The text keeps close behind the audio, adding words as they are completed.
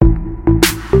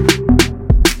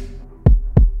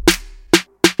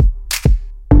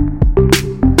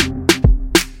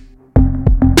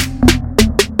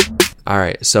All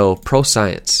right, so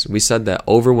pro-science. We said that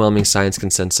overwhelming science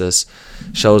consensus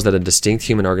shows that a distinct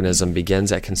human organism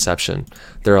begins at conception.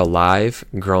 They're alive,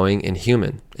 growing, and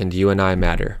human, and you and I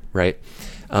matter, right?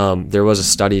 There was a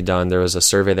study done. There was a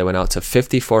survey that went out to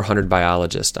 5,400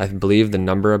 biologists. I believe the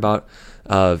number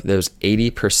there was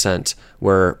 80%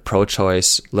 were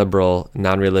pro-choice, liberal,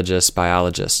 non-religious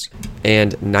biologists.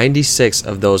 And 96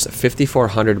 of those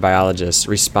 5,400 biologists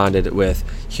responded with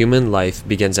human life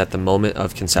begins at the moment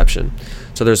of conception.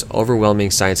 So there's overwhelming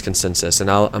science consensus.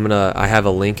 And I have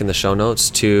a link in the show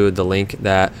notes to the link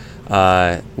that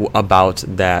about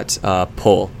that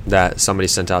poll that somebody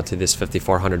sent out to this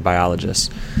 5,400 biologists.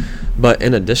 But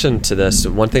in addition to this,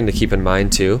 one thing to keep in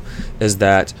mind too is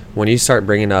that when you start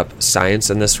bringing up science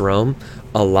in this realm,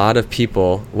 a lot of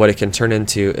people, what it can turn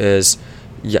into is,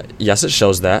 yes, it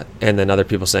shows that, and then other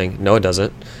people saying, no, it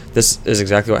doesn't. This is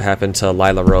exactly what happened to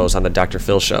Lila Rose on the Dr.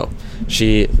 Phil show.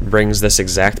 She brings this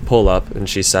exact poll up, and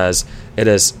she says, it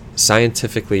is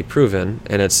scientifically proven,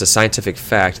 and it's a scientific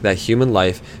fact that human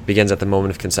life begins at the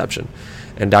moment of conception.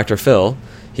 And Dr. Phil,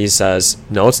 he says,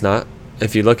 no, it's not.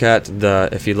 If you look at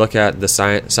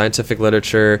the scientific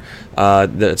literature,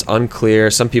 it's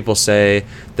unclear. Some people say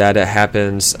that it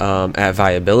happens at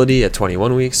viability at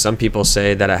 21 weeks. Some people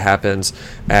say that it happens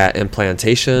at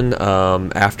implantation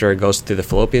after it goes through the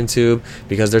fallopian tube,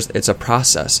 because it's a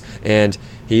process. And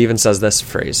he even says this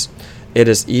phrase: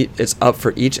 it's up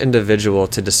for each individual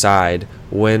to decide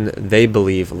when they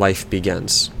believe life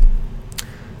begins.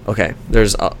 Okay,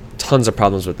 there's tons of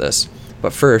problems with this,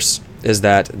 but first is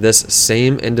that this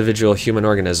same individual human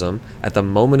organism at the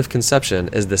moment of conception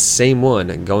is the same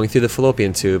one going through the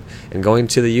fallopian tube and going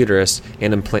to the uterus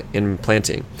and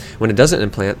implanting. When it doesn't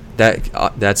implant,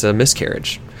 that's a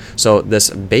miscarriage. So this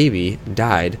baby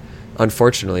died,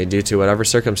 unfortunately, due to whatever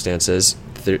circumstances,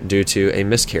 due to a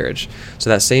miscarriage. So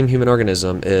that same human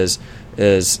organism is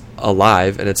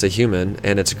alive, and it's a human,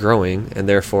 and it's growing, and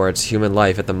therefore it's human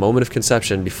life at the moment of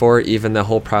conception, before even the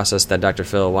whole process that Dr.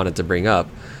 Phil wanted to bring up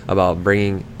about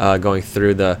going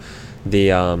through the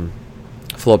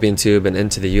fallopian tube and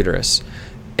into the uterus.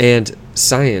 And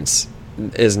science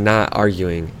is not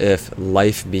arguing if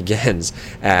life begins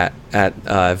at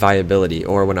viability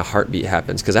or when a heartbeat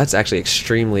happens, because that's actually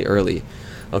extremely early.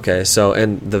 Okay, so,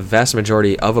 and the vast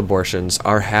majority of abortions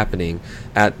are happening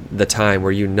at the time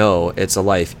where it's a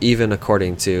life, even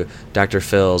according to Dr.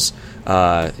 Phil's,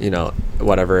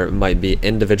 whatever it might be,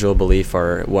 individual belief,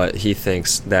 or what he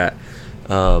thinks that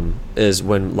is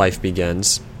when life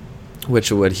begins, which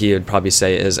he would probably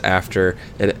say is after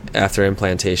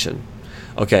implantation.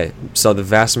 Okay, so the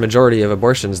vast majority of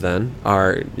abortions then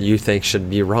you think should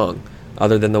be wrong,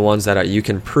 other than the ones that you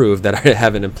can prove that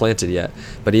haven't implanted yet.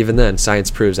 But even then, science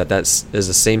proves that is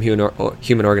the same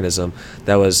human organism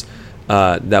that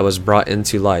was brought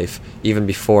into life even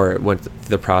before it went through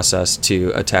the process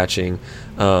to attaching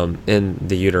in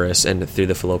the uterus and through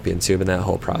the fallopian tube, and that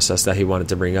whole process that he wanted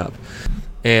to bring up.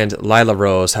 And Lila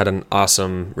Rose had an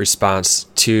awesome response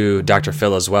to Dr.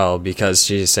 Phil as well, because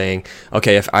she's saying,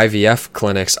 okay, if IVF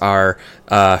clinics are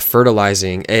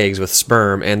fertilizing eggs with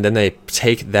sperm, and then they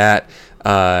take that,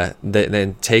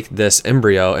 then take this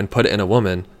embryo and put it in a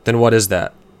woman, then what is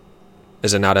that?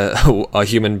 Is it not a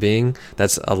human being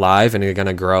that's alive and going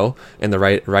to grow in the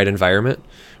right environment,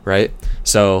 right?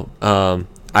 So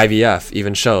IVF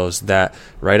even shows that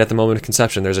right at the moment of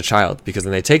conception there's a child, because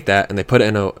then they take that and they put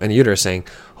it in a uterus, saying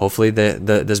hopefully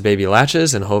this baby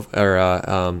latches and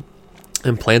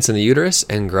implants in the uterus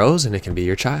and grows, and it can be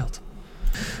your child.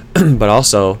 But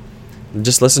also,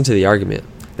 just listen to the argument.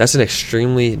 That's an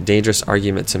extremely dangerous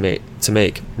argument to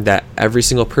make that every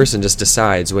single person just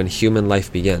decides when human life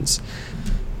begins.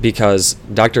 Because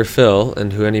Dr. Phil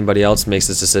and anybody else makes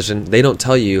this decision, they don't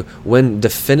tell you when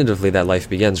definitively that life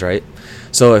begins, right?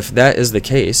 So if that is the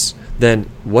case, then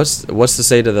what's to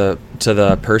say to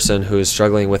the person who is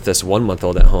struggling with this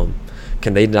 1-month-old at home?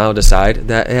 Can they now decide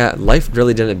that life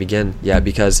really didn't begin yet,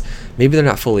 because maybe they're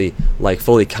not fully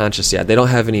conscious yet. They don't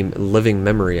have any living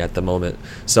memory at the moment.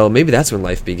 So maybe that's when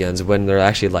life begins, when they're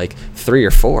actually like 3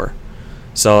 or 4.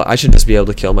 So I should just be able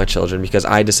to kill my children because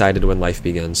I decided when life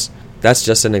begins. That's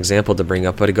just an example to bring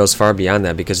up, but it goes far beyond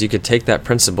that, because you could take that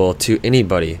principle to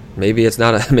anybody. Maybe that's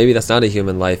not a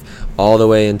human life all the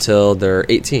way until they're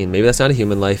 18. Maybe that's not a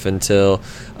human life until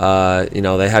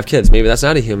they have kids. Maybe that's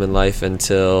not a human life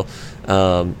until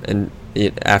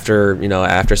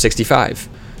after 65.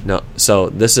 No, so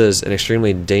this is an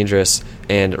extremely dangerous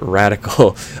and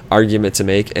radical argument to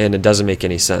make, and it doesn't make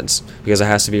any sense, because it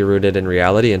has to be rooted in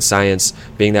reality, and science,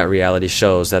 being that reality,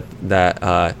 shows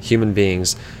that human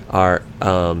beings are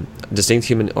distinct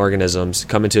human organisms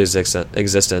come into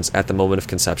existence at the moment of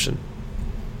conception.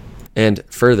 And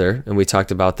further, and we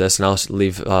talked about this, and I'll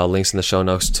leave links in the show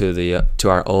notes to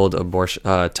our old abortion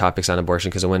topics on abortion,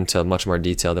 because it went into much more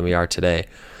detail than we are today.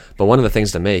 But one of the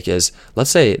things to make is, let's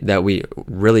say that we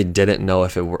really didn't know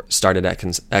if it started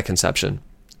at conception.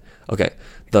 Okay,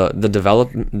 the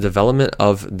development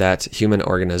of that human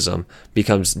organism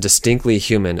becomes distinctly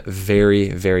human very,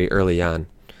 very early on.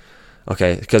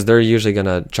 Okay, because they're usually going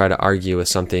to try to argue with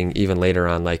something even later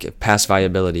on, like past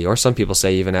viability, or some people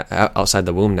say even outside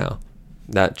the womb now.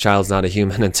 That child's not a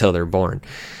human until they're born.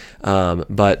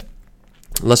 But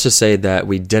let's just say that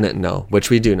we didn't know, which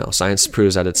we do know. Science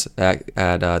proves that it's at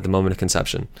the moment of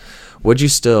conception. Would you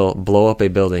still blow up a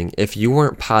building if you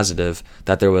weren't positive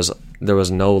that there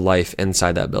was no life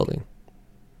inside that building?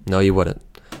 No, you wouldn't.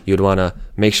 You'd want to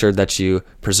make sure that you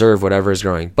preserve whatever is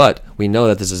growing. But we know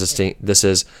that this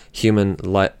is human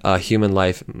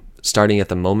life starting at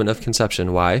the moment of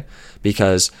conception. Why?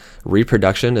 Because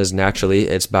reproduction is naturally,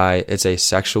 it's a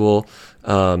sexual,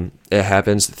 it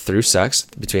happens through sex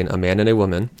between a man and a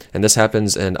woman. And this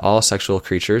happens in all sexual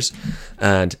creatures.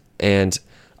 And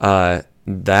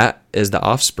that is the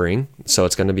offspring. So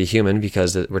it's going to be human,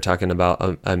 because we're talking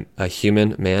about a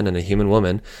human man and a human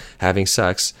woman having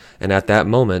sex. And at that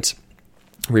moment,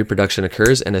 reproduction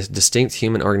occurs, and a distinct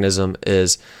human organism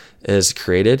is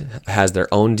created, has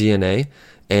their own DNA.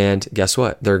 And guess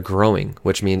what? They're growing,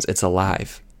 which means it's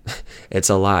alive. It's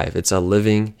alive. It's a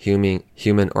living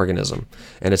human organism.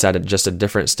 And it's at just a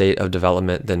different state of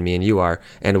development than me and you are.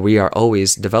 And we are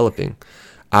always developing.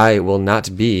 I will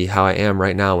not be how I am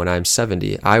right now when I'm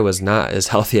 70. I was not as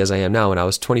healthy as I am now when I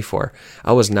was 24.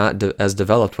 I was not as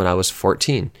developed when I was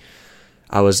 14.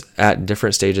 I was at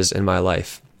different stages in my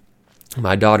life.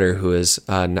 My daughter, who is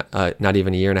not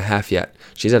even a year and a half yet,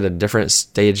 she's at a different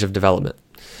stage of development.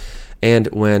 And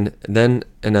then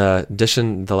in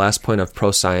addition, the last point of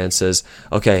pro-science is,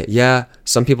 okay, yeah,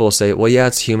 some people will say, well, yeah,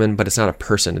 it's human, but it's not a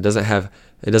person. It doesn't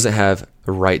have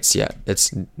rights yet.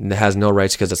 It has no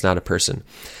rights because it's not a person.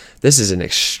 This is an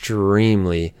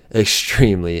extremely,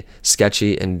 extremely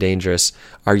sketchy and dangerous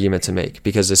argument to make,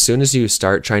 because as soon as you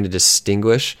start trying to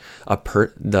distinguish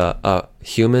the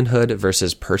humanhood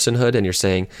versus personhood, and you're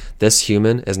saying this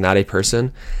human is not a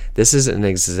person, this is an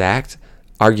exact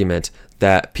argument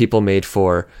that people made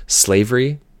for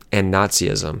slavery and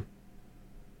Nazism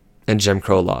and Jim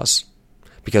Crow laws.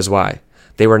 Because why?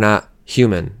 They were not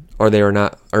human, or they were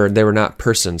not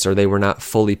persons, or they were not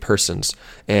fully persons.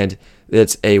 And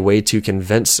it's a way to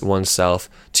convince oneself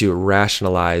to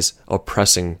rationalize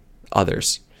oppressing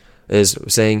others, is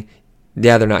saying,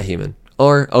 yeah, they're not human.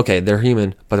 Or, okay, they're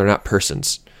human, but they're not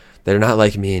persons. They're not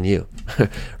like me and you,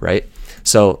 right?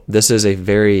 So this is a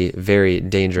very, very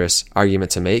dangerous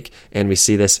argument to make, and we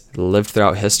see this lived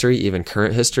throughout history, even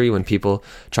current history, when people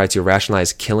try to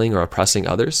rationalize killing or oppressing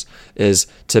others, is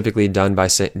typically done by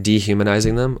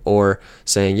dehumanizing them, or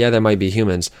saying, yeah, there might be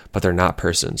humans, but they're not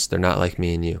persons. They're not like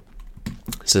me and you.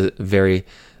 It's a very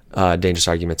dangerous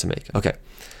argument to make. Okay.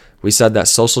 We said that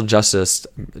social justice,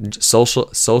 so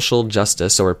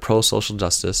we're pro-social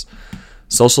justice.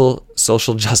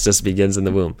 Social justice begins in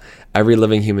the womb. Every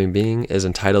living human being is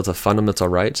entitled to fundamental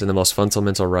rights, and the most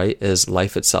fundamental right is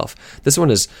life itself. This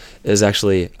one is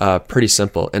actually pretty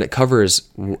simple, and it covers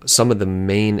some of the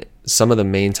main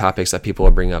topics that people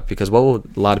will bring up. Because what will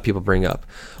a lot of people bring up?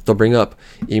 They'll bring up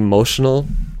emotional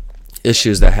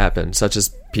issues that happen, such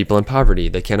as people in poverty,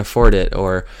 they can't afford it,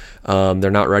 or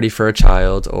they're not ready for a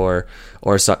child, or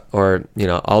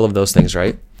all of those things,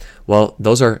 right? Well,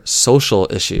 those are social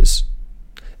issues.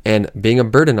 And being a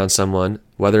burden on someone,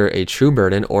 whether a true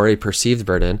burden or a perceived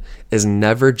burden, is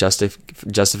never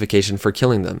justification for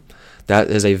killing them. That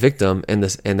is a victim in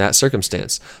that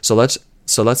circumstance. So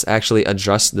let's actually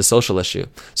address the social issue.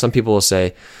 Some people will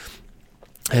say,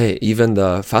 hey, even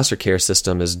the foster care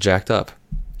system is jacked up.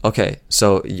 Okay,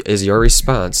 so is your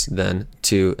response then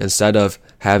to instead of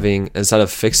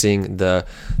fixing the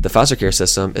foster care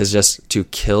system is just to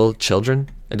kill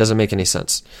children? It doesn't make any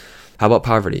sense. How about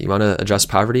poverty? You want to address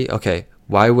poverty? Okay,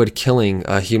 why would killing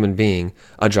a human being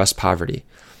address poverty?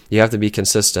 You have to be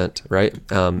consistent, right?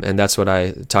 And that's what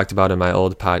I talked about in my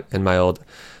old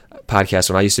podcast.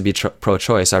 When I used to be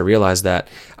pro-choice, I realized that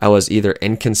I was either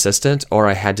inconsistent or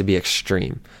I had to be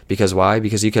extreme. Because why?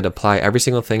 Because you could apply every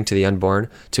single thing to the unborn,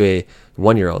 to a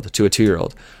 1-year-old, to a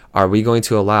 2-year-old. Are we going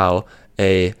to allow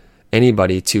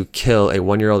anybody to kill a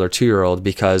 1-year-old or 2-year-old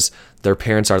because their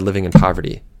parents are living in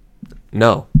poverty?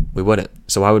 No, we wouldn't.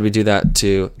 So why would we do that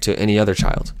to any other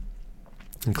child,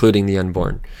 including the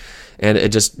unborn? And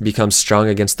it just becomes strong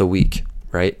against the weak,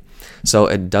 right? So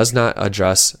it does not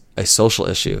address a social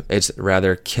issue. It's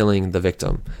rather killing the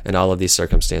victim in all of these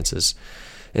circumstances.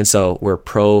 And so we're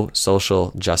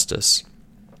pro-social justice.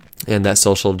 And that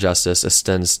social justice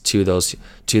extends to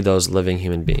those living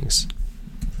human beings.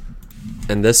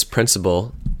 And this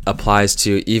principle applies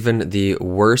to even the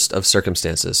worst of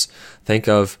circumstances. Think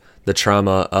of the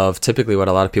trauma of typically what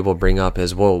a lot of people bring up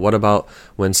is, well, what about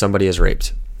when somebody is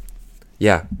raped?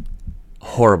 Yeah,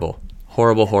 horrible.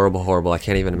 I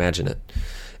can't even imagine it.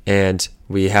 And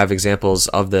we have examples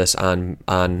of this on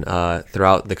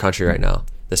throughout the country right now.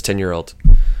 This 10-year-old.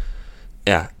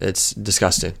 Yeah, it's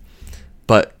disgusting.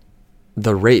 But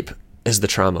the rape is the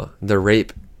trauma. The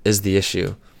rape is the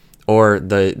issue. Or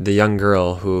the young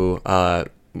girl who,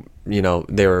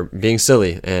 they were being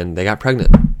silly and they got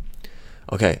pregnant.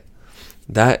 Okay,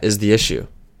 that is the issue.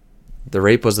 The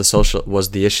rape was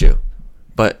the issue.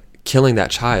 But killing that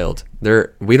child,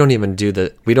 we don't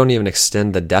even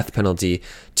extend the death penalty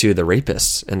to the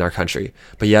rapists in our country.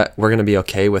 But yet we're going to be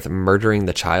okay with murdering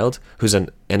the child who's an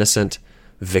innocent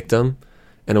victim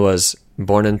and was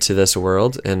born into this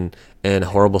world in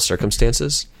horrible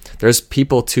circumstances. There's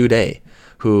people today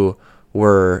who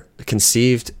were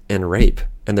conceived in rape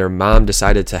and their mom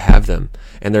decided to have them,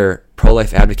 and their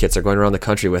pro-life advocates are going around the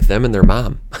country with them and their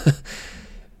mom.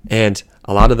 And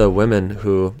a lot of the women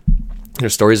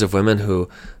there's stories of women who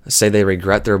say they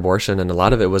regret their abortion, and a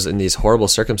lot of it was in these horrible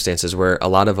circumstances where a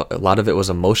lot of it was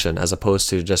emotion as opposed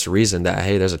to just reason that,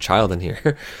 hey, there's a child in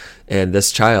here. And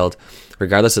this child,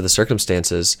 regardless of the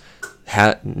circumstances,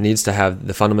 needs to have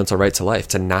the fundamental right to life,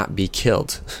 to not be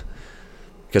killed.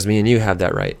 Because me and you have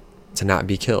that right to not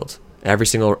be killed. All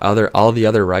the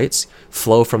other rights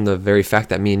flow from the very fact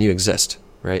that me and you exist,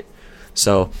 right?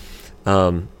 So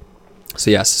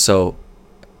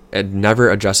it never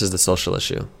addresses the social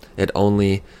issue. It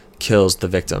only kills the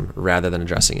victim rather than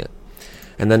addressing it.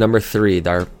 And then number 3,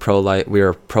 we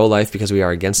are pro-life because we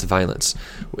are against violence.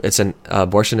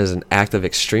 Abortion is an act of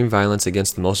extreme violence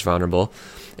against the most vulnerable.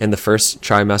 In the first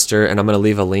trimester, and I'm going to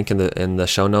leave a link in the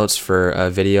show notes for a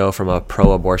video from a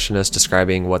pro-abortionist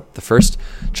describing what the first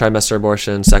trimester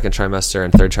abortion, second trimester,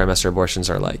 and third trimester abortions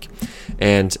are like.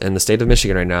 And in the state of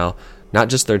Michigan right now, not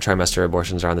just third trimester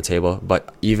abortions are on the table,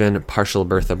 but even partial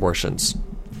birth abortions,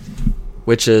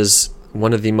 which is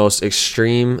one of the most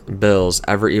extreme bills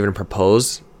ever even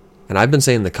proposed. And I've been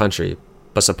saying the country,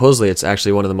 but supposedly it's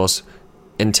actually one of the most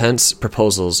intense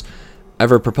proposals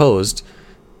ever proposed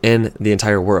in the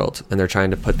entire world. And they're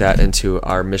trying to put that into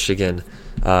our Michigan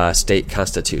state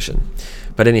constitution.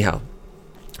 But anyhow,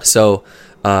 so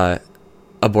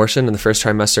abortion in the first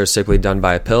trimester is typically done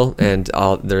by a pill, and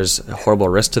there's horrible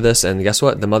risk to this. And guess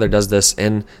what? The mother does this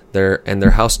in their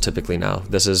house typically now.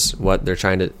 This is what they're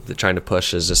trying to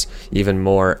push, is just even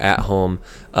more at-home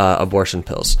abortion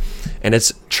pills, and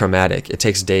it's traumatic. It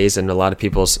takes days, and a lot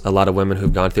of women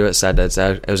who've gone through it said that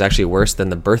it was actually worse than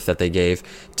the birth that they gave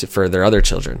for their other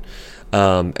children.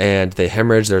 And they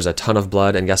hemorrhage. There's a ton of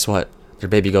blood, and guess what? Their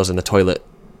baby goes in the toilet.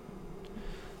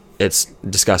 It's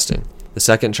disgusting. The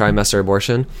second trimester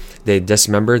abortion, they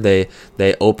dismember, they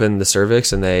open the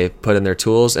cervix and they put in their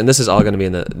tools. And this is all going to be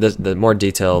in the more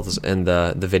details in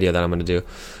the video that I'm going to do.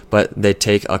 But they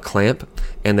take a clamp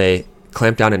and they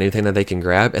clamp down on anything that they can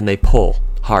grab and they pull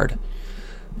hard.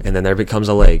 And then there becomes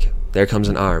a leg. There comes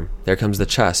an arm. There comes the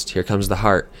chest. Here comes the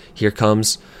heart. Here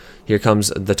comes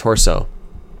the torso.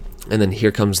 And then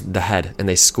here comes the head. And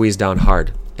they squeeze down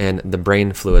hard and the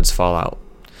brain fluids fall out.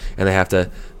 And they have to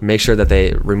make sure that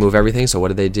they remove everything. So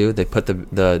what do? They put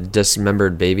the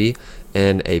dismembered baby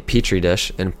in a petri dish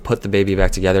and put the baby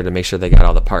back together to make sure they got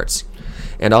all the parts.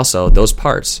 And also, those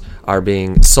parts are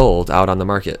being sold out on the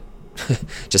market,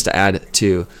 just to add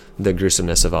to the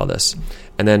gruesomeness of all this.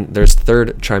 And then there's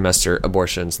third trimester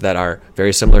abortions that are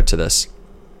very similar to this.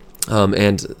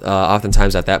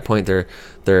 Oftentimes at that point, they're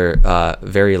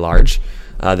very large.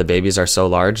 The babies are so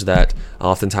large that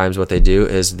oftentimes what they do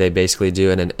is they basically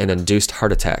do an induced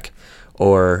heart attack,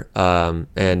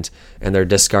 and they're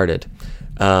discarded.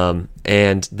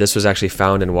 And this was actually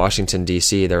found in Washington,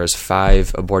 D.C. There was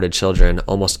 5 aborted children,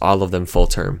 almost all of them full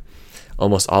term. I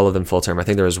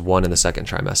think there was 1 in the second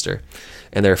trimester,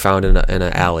 and they were found in an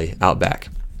alley out back.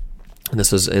 And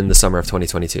this was in the summer of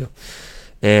 2022.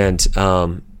 And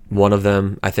one of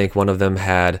them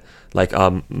had like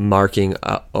marking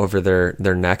over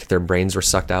their neck. Their brains were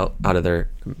sucked out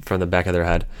from the back of their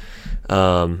head.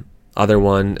 Other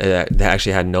one, they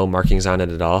actually had no markings on it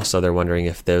at all. So they're wondering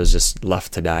if they was just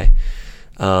left to die.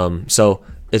 So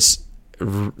it's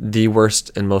the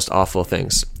worst and most awful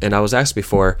things. And I was asked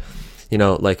before,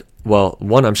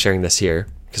 one, I'm sharing this here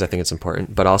because I think it's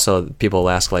important, but also people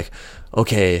ask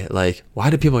okay, why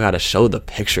do people got to show the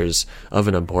pictures of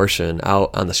an abortion out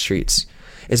on the streets?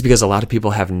 It's because a lot of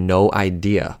people have no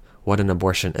idea what an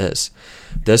abortion is.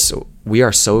 We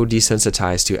are so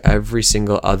desensitized to every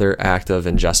single other act of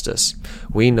injustice.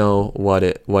 We know when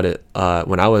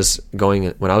I was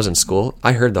in school,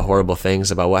 I heard the horrible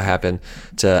things about what happened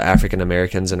to African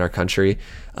Americans in our country,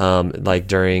 like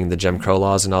during the Jim Crow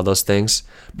laws and all those things.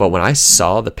 But when I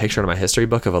saw the picture in my history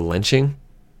book of a lynching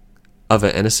of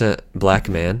an innocent black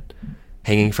man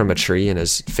hanging from a tree and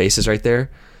his face is right there,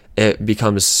 it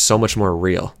becomes so much more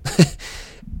real.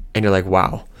 And you're like,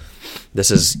 wow,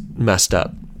 this is messed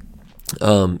up.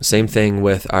 Same thing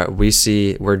with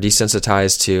we're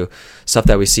desensitized to stuff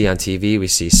that we see on TV. We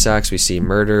see sex, we see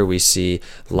murder, we see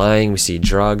lying, we see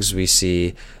drugs, we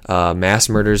see mass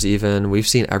murders even. We've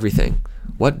seen everything.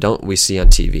 What don't we see on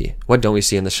TV? What don't we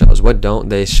see in the shows? What don't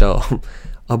they show?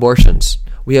 Abortions.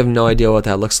 We have no idea what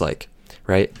that looks like,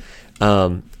 right?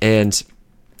 And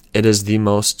it is the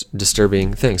most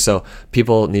disturbing thing. So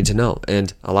people need to know.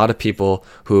 And a lot of people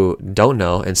who don't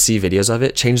know and see videos of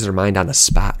it change their mind on the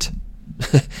spot.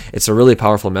 It's a really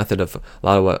powerful method of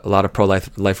what a lot of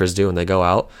pro-lifers do when they go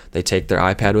out. They take their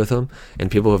iPad with them, and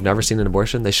people who have never seen an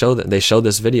abortion, they show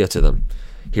this video to them.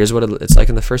 Here's what it's like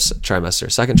in the first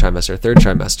trimester, second trimester, third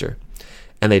trimester.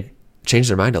 And they change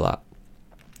their mind a lot.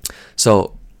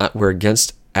 So we're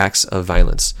against acts of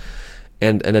violence.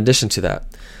 And in addition to that,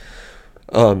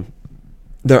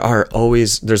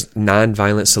 there's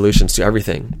non-violent solutions to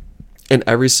everything. In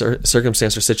every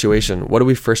circumstance or situation, what do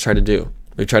we first try to do?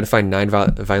 We try to find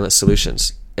non-violent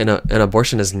solutions. And an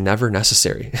abortion is never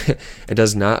necessary. It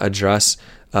does not address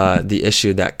the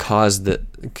issue that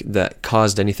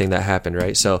caused anything that happened,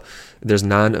 right? So there's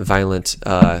non-violent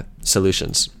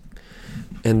solutions.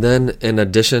 And then in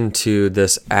addition to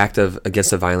this act against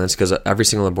the violence, because every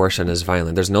single abortion is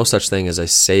violent, there's no such thing as a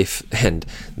safe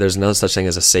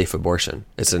abortion.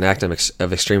 It's an act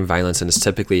of extreme violence, and it's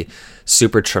typically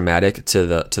super traumatic to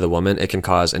the woman. It can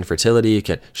cause infertility.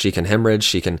 She can hemorrhage.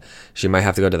 She might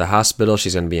have to go to the hospital.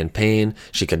 She's going to be in pain.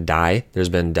 She could die. There's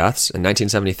been deaths. In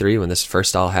 1973, when this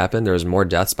first all happened, there was more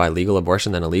deaths by legal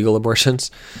abortion than illegal abortions.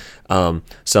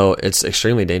 So it's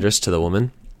extremely dangerous to the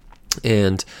woman.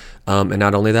 And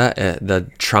not only that,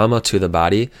 the trauma to the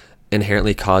body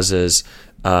inherently causes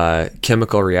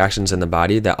chemical reactions in the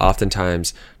body that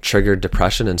oftentimes trigger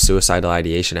depression and suicidal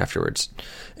ideation afterwards.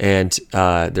 And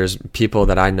there's people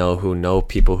that I know who know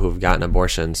people who've gotten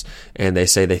abortions, and they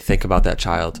say they think about that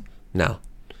child now.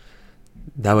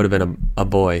 That would have been a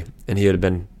boy, and he would have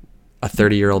been a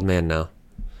 30-year-old man now.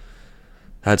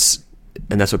 That's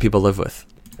what people live with.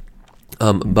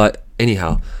 But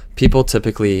anyhow, people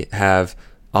typically have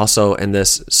also in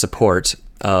this support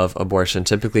of abortion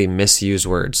typically misuse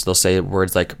words. They'll say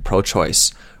words like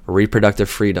pro-choice, reproductive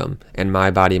freedom, and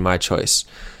my body, my choice.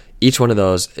 Each one of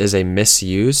those is a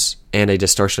misuse and a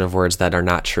distortion of words that are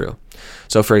not true.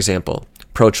 So for example,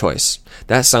 pro-choice.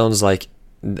 That sounds like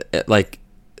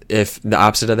if the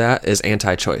opposite of that is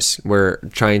anti-choice. We're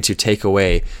trying to take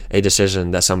away a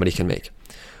decision that somebody can make.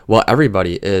 Well,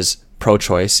 everybody is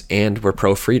pro-choice and we're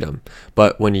pro-freedom.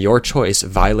 But when your choice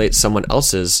violates someone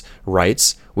else's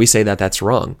rights, we say that that's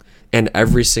wrong. And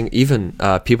even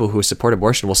people who support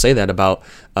abortion will say that about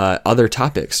other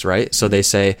topics, right? So they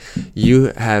say, you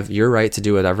have your right to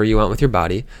do whatever you want with your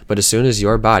body, but as soon as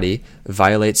your body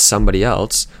violates somebody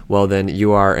else, well, then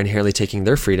you are inherently taking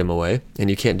their freedom away, and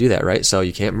you can't do that, right? So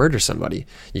you can't murder somebody,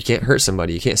 you can't hurt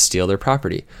somebody, you can't steal their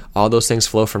property. All those things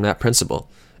flow from that principle.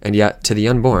 And yet, to the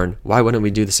unborn, why wouldn't we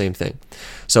do the same thing?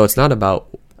 So it's not about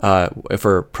if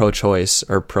we're pro-choice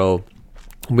or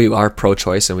we are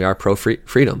pro-choice and we are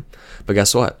pro-freedom. But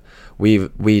guess what? We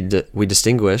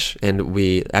distinguish and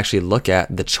we actually look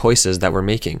at the choices that we're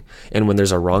making. And when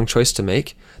there's a wrong choice to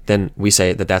make, then we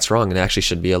say that that's wrong and it actually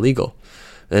should be illegal.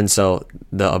 And so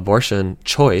the abortion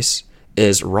choice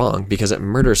is wrong because it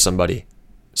murders somebody.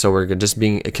 So we're just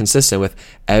being consistent with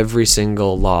every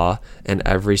single law and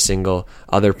every single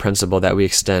other principle that we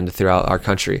extend throughout our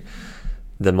country.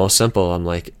 The most simple, I'm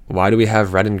like, why do we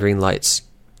have red and green lights?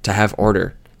 To have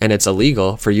order. And it's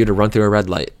illegal for you to run through a red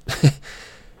light.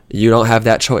 You don't have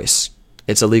that choice.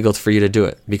 It's illegal for you to do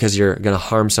it because you're going to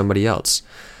harm somebody else.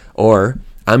 Or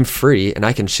I'm free and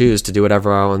I can choose to do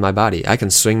whatever I want with my body. I can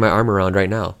swing my arm around right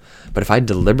now. But if I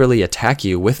deliberately attack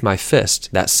you with my fist,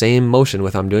 that same motion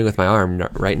with I'm doing with my arm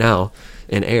right now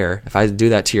in air, if I do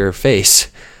that to your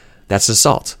face, that's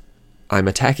assault. I'm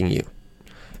attacking you.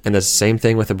 And the same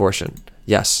thing with abortion.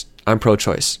 Yes, I'm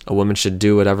pro-choice. A woman should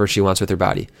do whatever she wants with her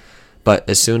body. But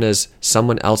as soon as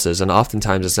someone else's, and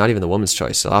oftentimes it's not even the woman's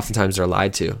choice, so oftentimes they're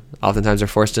lied to. Oftentimes they're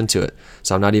forced into it.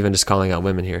 So I'm not even just calling out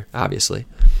women here, obviously.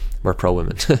 We're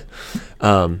pro-women.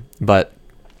 But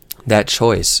that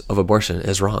choice of abortion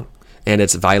is wrong. and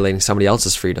it's violating somebody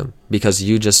else's freedom because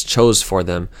you just chose for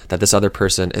them that this other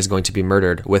person is going to be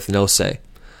murdered with no say.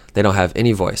 They don't have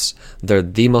any voice. They're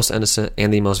the most innocent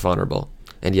and the most vulnerable,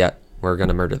 and yet we're going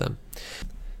to murder them.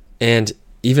 And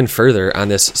even further on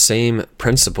this same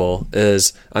principle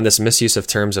is on this misuse of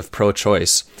terms of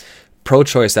pro-choice.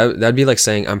 Pro-choice, that'd be like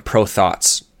saying I'm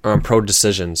pro-thoughts, or I'm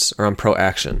pro-decisions, or I'm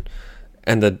pro-action.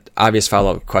 And the obvious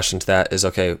follow-up question to that is,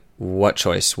 okay, what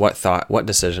choice, what thought, what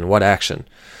decision, what action?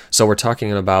 So we're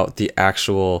talking about the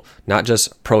actual, not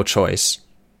just pro-choice.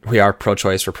 We are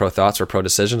pro-choice, we're pro-thoughts, we're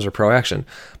pro-decisions, we're pro-action.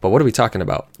 But what are we talking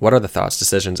about? What are the thoughts,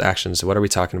 decisions, actions? What are we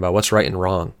talking about? What's right and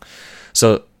wrong?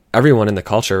 So everyone in the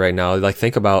culture right now, like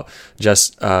think about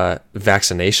just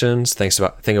vaccinations,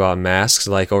 think about masks,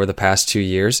 like over the past 2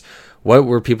 years. What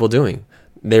were people doing?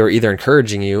 They were either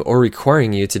encouraging you or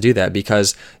requiring you to do that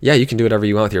because, yeah, you can do whatever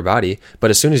you want with your body, but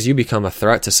as soon as you become a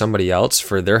threat to somebody else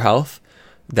for their health,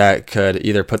 that could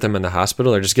either put them in the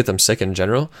hospital or just get them sick in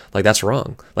general, like that's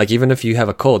wrong. Like even if you have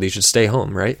a cold, you should stay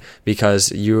home, right?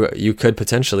 Because you could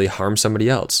potentially harm somebody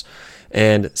else.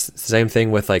 And same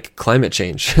thing with like climate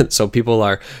change. So people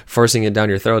are forcing it down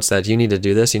your throats that you need to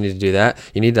do this, you need to do that,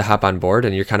 you need to hop on board,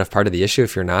 and you're kind of part of the issue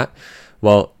if you're not.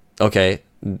 Well, okay,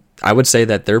 I would say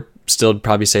that they're still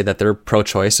probably say that they're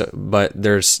pro-choice, but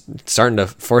they're starting to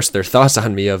force their thoughts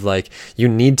on me of like, you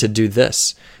need to do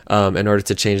this in order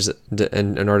to change,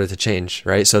 in order to change,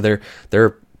 right? So they're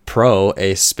pro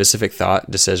a specific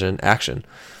thought, decision, action.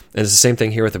 And it's the same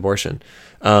thing here with abortion.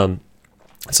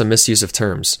 It's a misuse of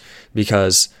terms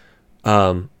because,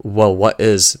 well, what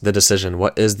is the decision?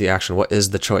 What is the action? What is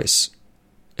the choice?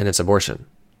 And it's abortion.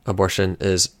 Abortion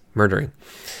is murdering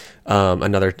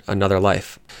another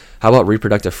life. How about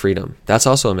reproductive freedom? That's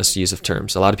also a misuse of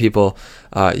terms. A lot of people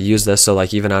use this. So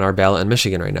like even on our ballot in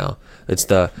Michigan right now, it's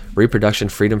the Reproduction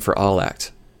Freedom for All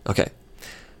Act. Okay.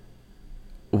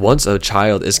 Once a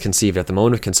child is conceived, at the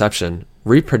moment of conception,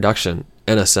 reproduction,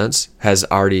 in a sense, has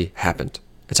already happened.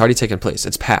 It's already taken place.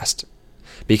 It's past.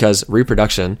 Because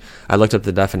reproduction, I looked up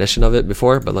the definition of it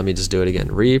before, but let me just do it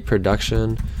again.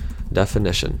 Reproduction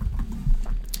definition.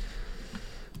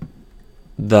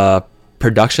 The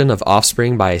production of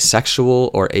offspring by a sexual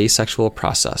or asexual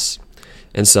process.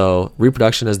 And so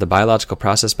reproduction is the biological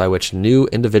process by which new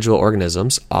individual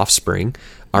organisms, offspring,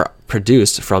 are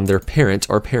produced from their parent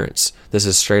or parents. This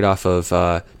is straight off of,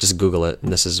 just Google it,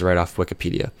 and this is right off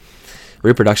Wikipedia.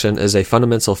 Reproduction is a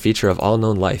fundamental feature of all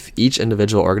known life. Each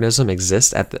individual organism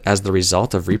exists as the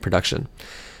result of reproduction.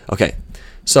 Okay,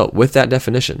 so with that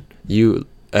definition,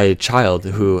 a child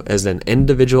who is an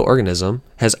individual organism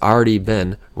has already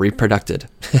been reproduced.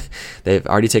 They've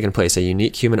already taken place. A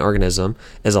unique human organism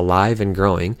is alive and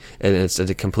growing, and it's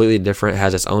a completely different,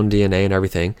 has its own DNA and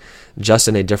everything, just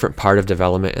in a different part of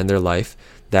development in their life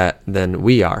than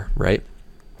we are, right?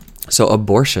 So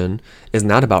abortion is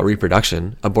not about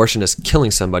reproduction. Abortion is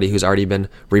killing somebody who's already been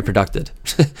reproduced.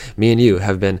 Me and you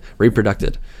have been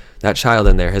reproduced. That child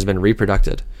in there has been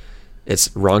reproduced.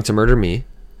 It's wrong to murder me,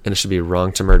 and it should be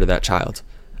wrong to murder that child.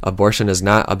 Abortion is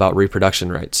not about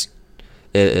reproduction rights.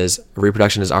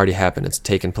 Reproduction has already happened. It's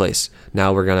taken place.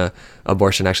 Now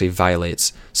abortion actually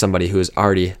violates somebody who has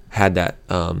already had that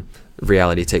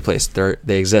reality take place.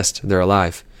 They exist. They're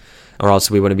alive. Or else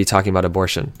we wouldn't be talking about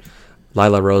abortion.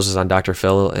 Lila Rose is on Dr.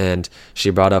 Phil, and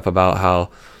she brought up about how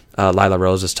Lila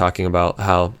Rose is talking about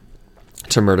how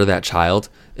to murder that child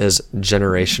is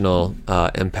generational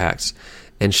impacts.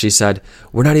 And she said,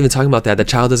 we're not even talking about that. The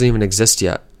child doesn't even exist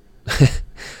yet.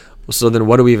 So then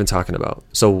what are we even talking about?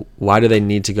 So why do they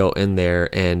need to go in there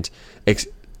and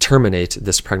terminate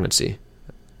this pregnancy?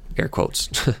 Air quotes.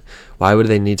 Why would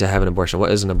they need to have an abortion?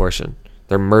 What is an abortion?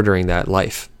 They're murdering that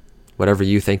life, whatever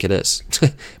you think it is.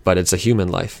 But it's a human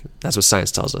life. That's what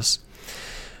science tells us.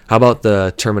 How about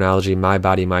the terminology, my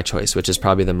body, my choice, which is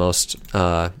probably the most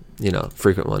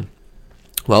frequent one?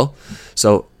 Well,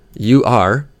 so you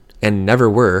are and never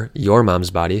were your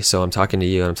mom's body. So I'm talking to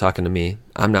you and I'm talking to me.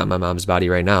 I'm not my mom's body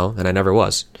right now, and I never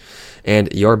was.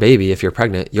 And your baby, if you're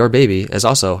pregnant, your baby is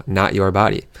also not your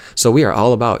body. So we are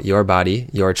all about your body,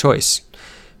 your choice,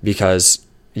 because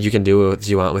you can do what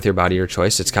you want with your body, your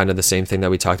choice. It's kind of the same thing that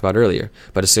we talked about earlier.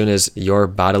 But as soon as your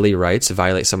bodily rights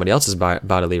violate somebody else's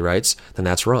bodily rights, then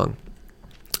that's wrong.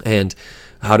 And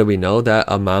how do we know that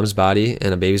a mom's body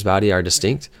and a baby's body are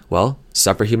distinct? Well,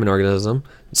 separate human organism,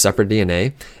 separate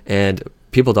DNA, and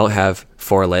people don't have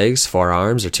 4 legs, 4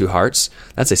 arms, or 2 hearts.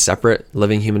 That's a separate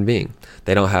living human being.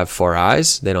 They don't have 4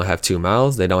 eyes, they don't have 2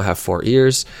 mouths, they don't have 4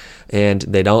 ears, and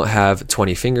they don't have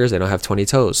 20 fingers, they don't have 20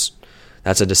 toes.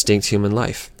 That's a distinct human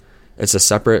life. It's a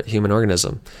separate human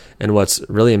organism. And what's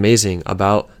really amazing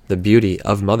about the beauty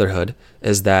of motherhood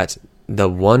is that the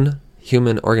one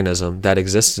human organism that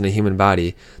exists in a human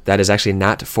body that is actually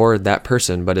not for that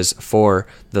person, but is for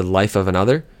the life of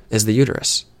another, is the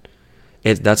uterus.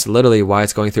 That's literally why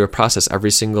it's going through a process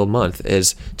every single month,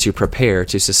 is to prepare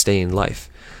to sustain life.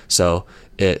 So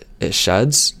it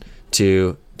sheds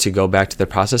to go back to the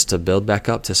process to build back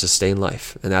up to sustain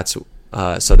life. And that's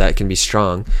so that it can be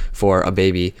strong for a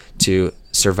baby to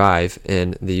survive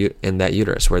in that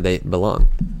uterus where they belong.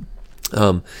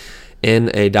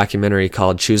 In a documentary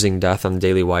called Choosing Death on the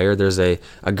Daily Wire, there's a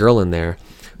girl in there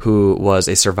who was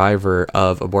a survivor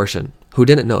of abortion who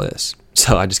didn't know this.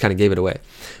 So I just kind of gave it away.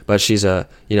 But she's a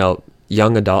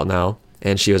young adult now,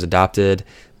 and she was adopted,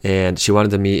 and she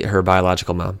wanted to meet her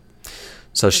biological mom.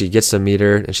 So she gets to meet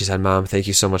her, and she said, "Mom, thank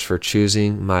you so much for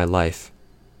choosing my life."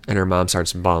 And her mom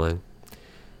starts bawling.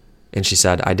 And she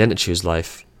said, "I didn't choose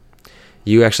life.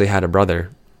 You actually had a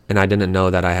brother, and I didn't know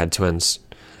that I had twins.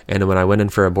 And when I went in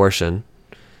for abortion,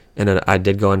 and I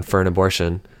did go in for an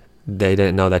abortion, they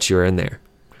didn't know that you were in there.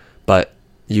 But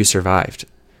you survived."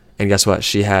 And guess what?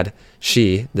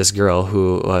 This girl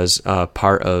who was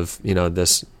part of,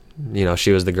 this,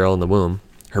 she was the girl in the womb.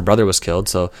 Her brother was killed,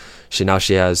 so she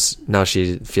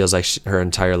feels like her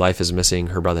entire life is missing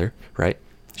her brother, right?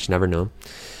 She never knew him.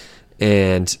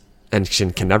 And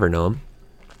she can never know him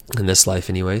in this life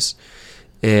anyways.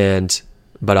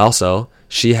 But also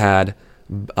she had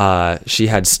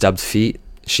stubbed feet.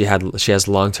 She has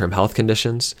long-term health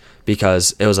conditions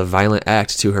because it was a violent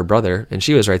act to her brother, and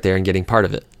she was right there and getting part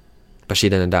of it. But she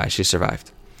didn't die. She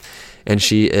survived. And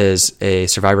she is a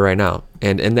survivor right now.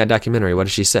 And in that documentary, what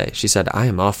did she say? She said, "I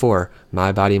am all for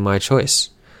my body, my choice.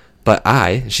 But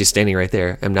she's standing right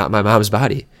there, am not my mom's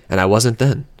body. And I wasn't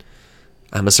then.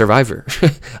 I'm a survivor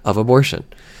of abortion."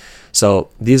 So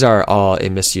these are all a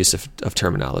misuse of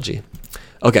terminology.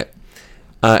 Okay.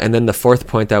 And then the fourth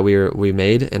point that we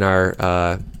made in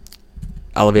our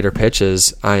elevator pitch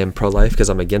is, I am pro-life because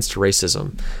I'm against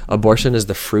racism. Abortion is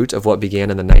the fruit of what began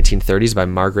in the 1930s by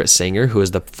Margaret Sanger, who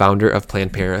is the founder of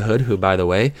Planned Parenthood, who, by the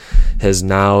way, has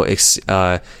now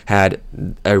had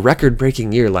a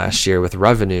record-breaking year last year with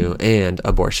revenue and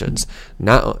abortions.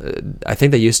 I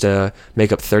think they used to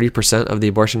make up 30% of the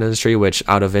abortion industry, which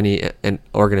out of any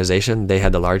organization, they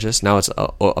had the largest. Now it's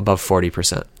above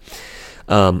 40%.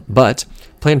 But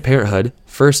Planned Parenthood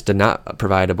first did not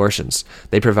provide abortions.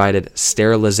 They provided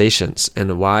sterilizations.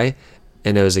 And why?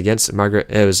 And it was against Margaret.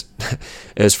 It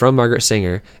was from Margaret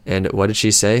Sanger. And what did she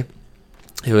say?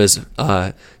 It was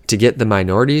to get the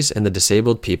minorities and the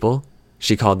disabled people.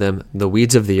 She called them the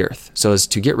weeds of the earth. So as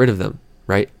to get rid of them,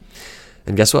 right?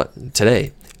 And guess what?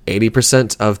 Today,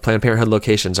 80% of Planned Parenthood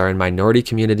locations are in minority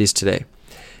communities today.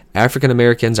 African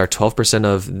Americans are 12%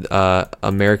 of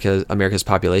America's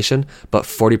population, but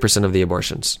 40% of the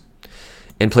abortions.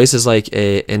 In places like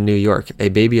in New York, a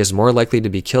baby is more likely to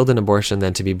be killed in abortion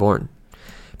than to be born.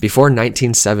 Before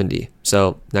 1970,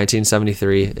 so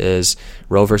 1973 is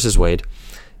Roe versus Wade.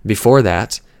 Before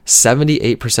that,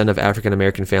 78% of African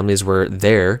American families were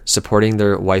there supporting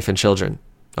their wife and children.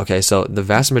 Okay, so the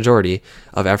vast majority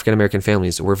of African American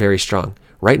families were very strong.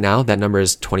 Right now, that number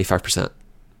is 25%.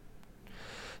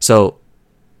 So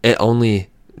it only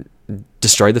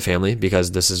destroyed the family,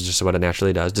 because this is just what it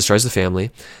naturally does. Destroys the family,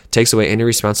 takes away any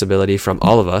responsibility from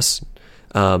all of us,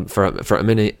 from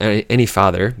any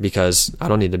father, because I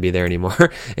don't need to be there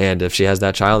anymore. And if she has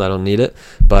that child, I don't need it.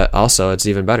 But also, it's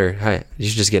even better. Hey, you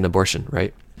should just get an abortion,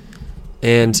 right?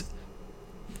 And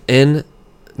in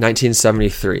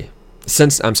 1973,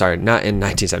 not in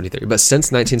 1973, but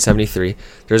since 1973,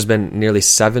 there's been nearly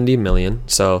 70 million.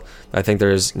 So I think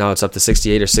now it's up to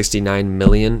 68 or 69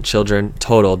 million children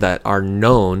total that are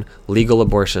known legal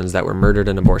abortions that were murdered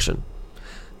in abortion.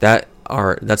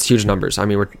 That's huge numbers. I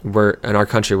mean, we're in our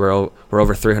country, we're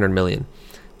over 300 million.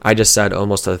 I just said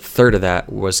almost a third of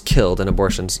that was killed in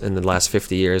abortions in the last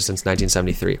 50 years since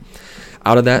 1973.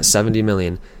 Out of that 70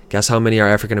 million, guess how many are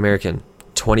African American?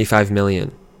 25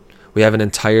 million. We have an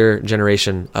entire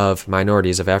generation of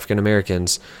minorities, of African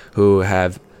Americans, who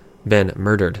have been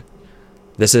murdered.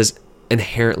 This is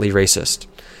inherently racist.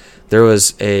 There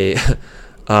was a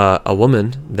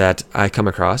woman that I come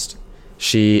across.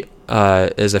 She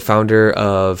is a founder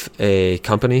of a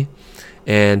company,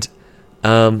 and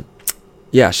she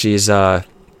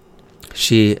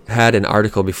had an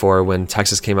article before when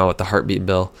Texas came out with the heartbeat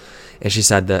bill. And she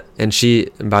said that, and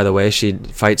by the way, she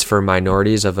fights for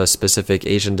minorities of a specific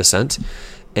Asian descent.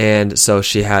 And so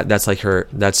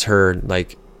that's her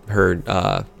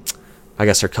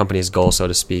company's goal, so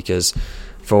to speak, is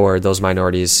for those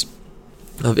minorities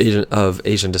of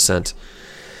Asian descent.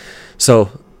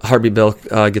 So heartbeat bill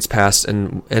gets passed,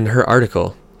 and in her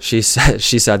article, she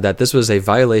said that this was a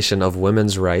violation of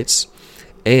women's rights,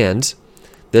 and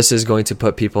this is going to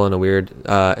put people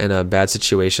in a bad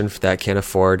situation that can't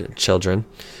afford children.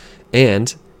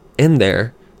 And in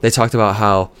there, they talked about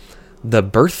how the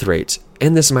birth rate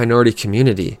in this minority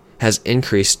community has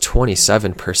increased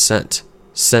 27%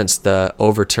 since the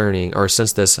overturning, or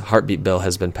since this heartbeat bill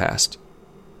has been passed.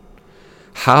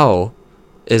 How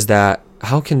is that?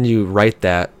 How can you write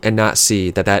that and not see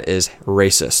that that is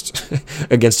racist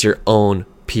against your own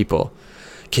people?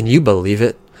 Can you believe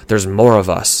it? There's more of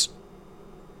us.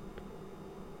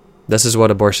 This is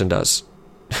what abortion does.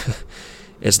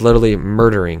 It's literally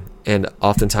murdering, and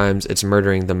oftentimes it's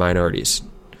murdering the minorities.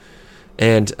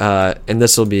 And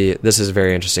this is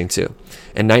very interesting too.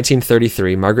 In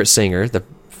 1933, Margaret Sanger, the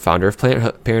founder of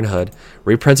Planned Parenthood,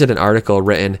 reprinted an article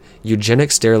written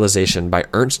 "Eugenic Sterilization" by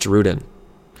Ernst Rudin.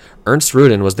 Ernst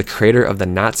Rudin was the creator of the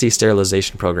Nazi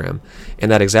sterilization program. In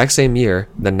that exact same year,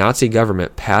 the Nazi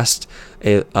government passed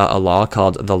a law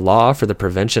called the Law for the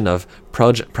Prevention of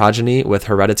Progeny with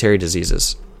Hereditary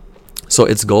Diseases. So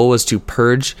its goal was to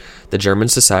purge the German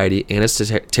society and its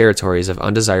territories of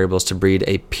undesirables to breed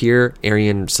a pure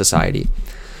Aryan society.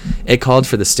 It called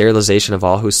for the sterilization of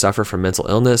all who suffer from mental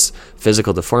illness,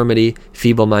 physical deformity,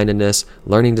 feeble-mindedness,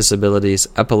 learning disabilities,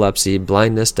 epilepsy,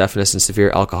 blindness, deafness, and severe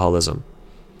alcoholism.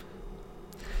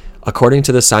 According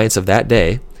to the science of that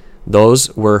day,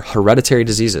 those were hereditary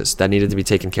diseases that needed to be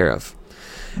taken care of.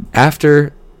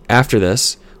 After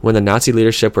this, when the Nazi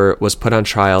leadership was put on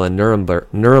trial in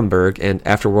Nuremberg and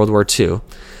after World War II,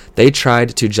 they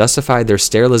tried to justify their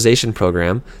sterilization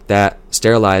program that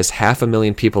sterilized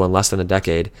 500,000 people in less than a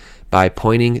decade by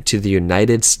pointing to the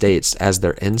United States as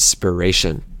their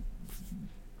inspiration.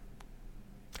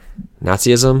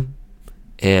 Nazism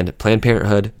and Planned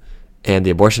Parenthood and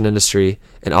the abortion industry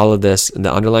and all of this and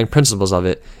the underlying principles of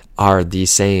it are the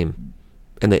same,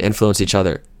 and they influence each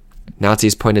other.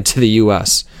 Nazis pointed to the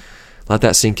U.S. Let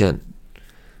that sink in.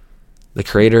 The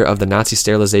creator of the Nazi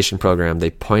sterilization program, they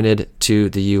pointed to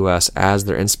the U.S. as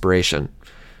their inspiration,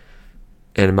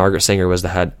 and Margaret Sanger was the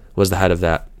head of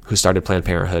that, who started Planned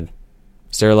Parenthood,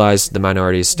 sterilized the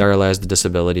minorities, sterilized the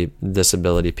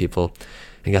disability people,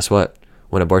 and guess what?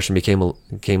 When abortion became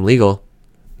legal,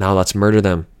 now let's murder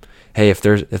them. Hey, if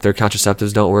their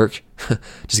contraceptives don't work,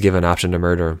 just give an option to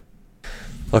murder them.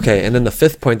 Okay, and then the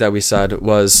fifth point that we said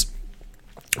was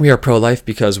we are pro-life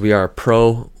because we are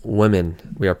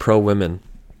pro-women. We are pro-women.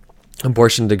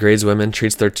 Abortion degrades women,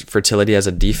 treats their fertility as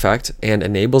a defect, and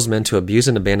enables men to abuse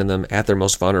and abandon them at their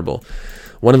most vulnerable.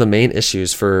 One of the main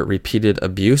issues for repeated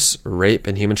abuse, rape,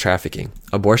 and human trafficking.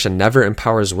 Abortion never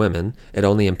empowers women. It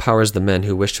only empowers the men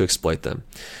who wish to exploit them.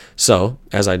 So,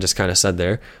 as I just kind of said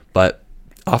there, but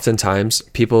oftentimes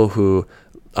people who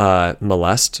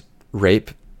molest,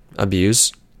 rape,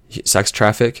 abuse, sex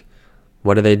traffic,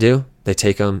 what do? They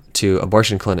take them to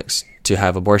abortion clinics to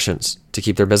have abortions, to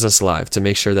keep their business alive, to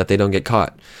make sure that they don't get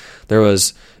caught. There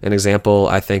was an example,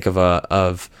 I think, of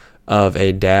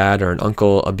a dad or an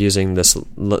uncle abusing this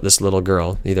little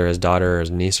girl, either his daughter or his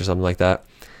niece or something like that.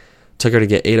 Took her to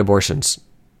get 8 abortions.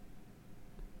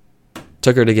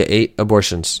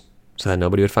 So that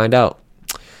nobody would find out.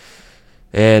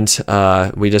 And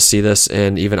we just see this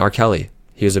in even R. Kelly.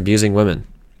 He was abusing women.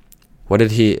 What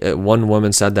did he? One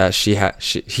woman said that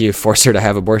he forced her to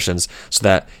have abortions so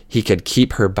that he could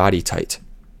keep her body tight.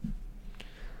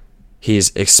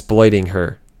 He's exploiting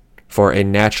her for a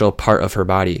natural part of her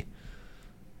body.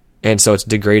 And so it's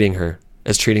degrading her.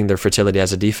 It's treating their fertility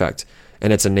as a defect.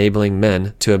 And it's enabling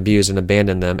men to abuse and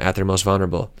abandon them at their most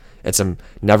vulnerable. It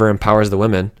never empowers the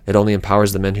women. It only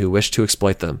empowers the men who wish to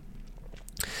exploit them.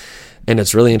 And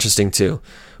it's really interesting too.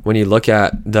 When you look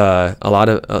at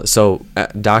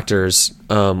doctors,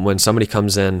 when somebody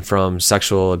comes in from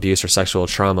sexual abuse or sexual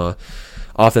trauma,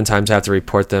 oftentimes have to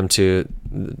report to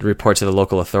the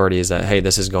local authorities that, hey,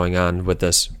 this is going on with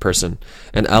this person.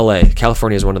 In LA,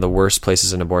 California is one of the worst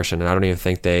places in abortion, and I don't even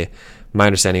think my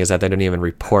understanding is that they don't even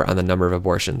report on the number of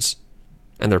abortions,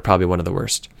 and they're probably one of the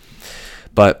worst.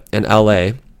 But in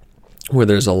LA, where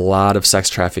there's a lot of sex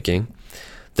trafficking,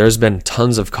 there's been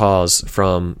tons of calls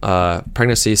from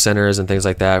pregnancy centers and things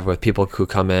like that with people who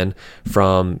come in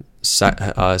from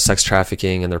sex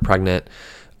trafficking and they're pregnant,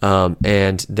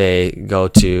 and they go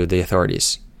to the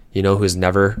authorities. You know who's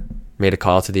never made a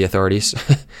call to the authorities?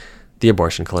 The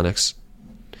abortion clinics.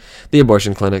 They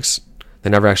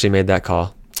never actually made that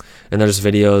call. And there's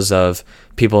videos of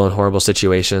people in horrible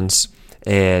situations,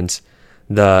 and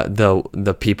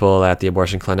the people at the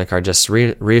abortion clinic are just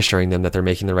reassuring them that they're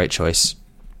making the right choice.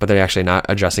 But they're actually not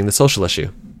addressing the social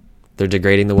issue. They're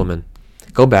degrading the woman.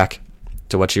 Go back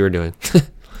to what you were doing.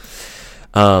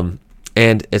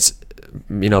 And it's,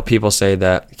 people say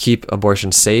that keep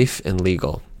abortion safe and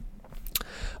legal.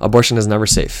 Abortion is never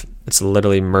safe. It's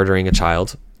literally murdering a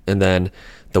child. And then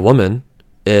the woman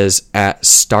is at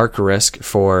stark risk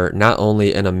for not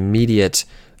only an immediate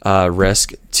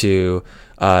risk to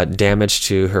damage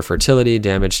to her fertility,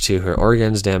 damage to her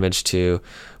organs, damage to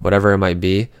whatever it might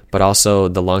be, but also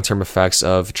the long-term effects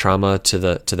of trauma to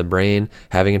the brain,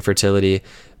 having infertility,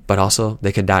 but also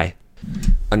they could die.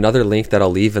 Another link that I'll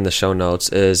leave in the show notes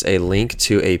is a link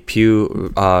to a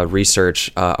Pew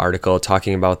Research article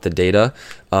talking about the data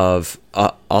of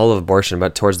all of abortion,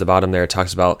 but towards the bottom there it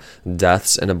talks about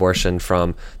deaths in abortion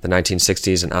from the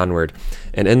 1960s and onward.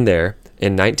 And in there,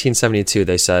 in 1972,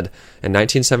 they said, in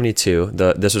 1972,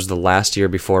 this was the last year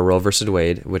before Roe versus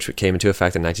Wade, which came into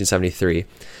effect in 1973.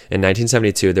 In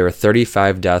 1972, there were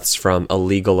 35 deaths from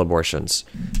illegal abortions.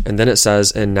 And then it says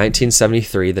in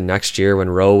 1973, the next year when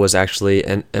Roe was actually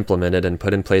implemented and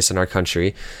put in place in our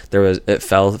country, it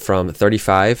fell from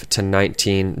 35 to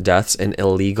 19 deaths in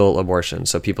illegal abortions.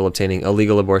 So people obtaining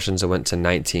illegal abortions, it went to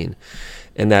 19.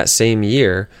 In that same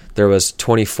year, there was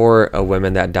 24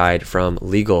 women that died from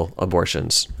legal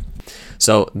abortions.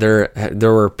 So there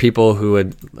were people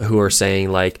who were saying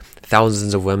like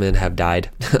thousands of women have died,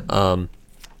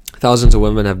 thousands of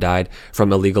women have died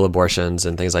from illegal abortions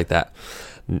and things like that.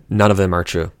 None of them are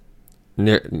true.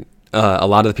 A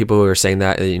lot of the people who were saying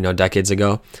that, decades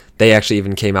ago, they actually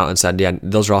even came out and said, "Yeah,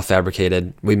 those are all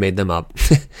fabricated. We made them up."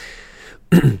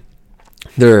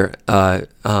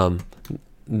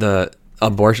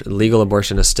 Legal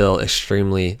abortion is still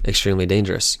extremely, extremely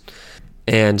dangerous.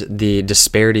 And the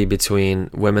disparity between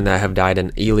women that have died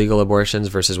in illegal abortions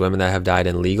versus women that have died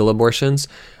in legal abortions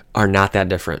are not that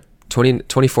different.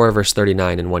 24 versus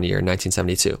 39 in 1 year,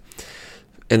 1972.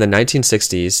 In the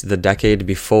 1960s, the decade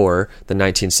before the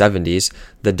 1970s,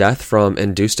 the death from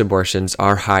induced abortions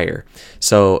are higher.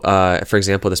 So, for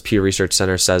example, this Pew Research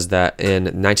Center says that in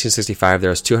 1965 there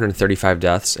was 235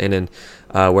 deaths, and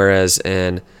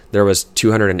there was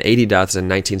 280 deaths in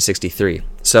 1963.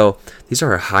 So these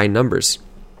are high numbers,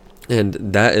 and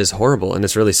that is horrible, and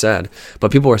it's really sad.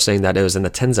 But people were saying that it was in the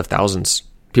tens of thousands.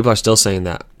 People are still saying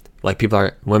that, like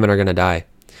women are going to die.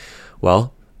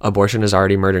 Well, abortion is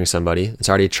already murdering somebody. It's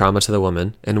already trauma to the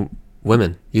woman. And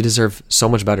women, you deserve so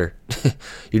much better.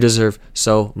 You deserve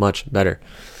so much better.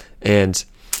 And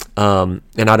out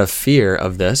of fear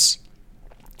of this,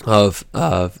 of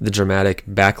the dramatic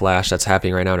backlash that's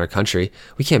happening right now in our country,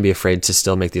 we can't be afraid to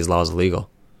still make these laws illegal,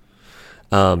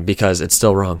 because it's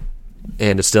still wrong,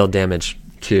 and it's still damage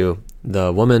to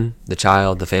the woman, the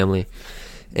child, the family,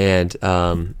 and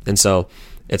so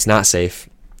it's not safe.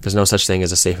 There's no such thing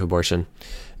as a safe abortion,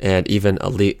 and even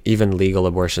legal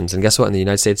abortions. And guess what? In the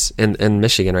United States, in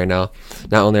Michigan right now,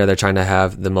 not only are they trying to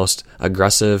have the most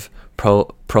aggressive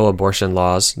pro-abortion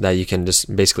laws that you can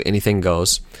just basically anything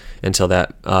goes until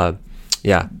that,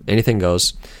 anything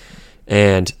goes.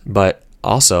 But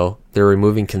also they're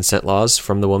removing consent laws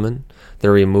from the woman.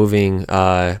 They're removing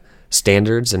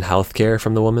standards in healthcare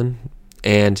from the woman.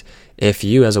 And if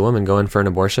you as a woman go in for an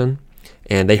abortion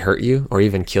and they hurt you or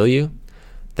even kill you,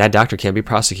 that doctor can't be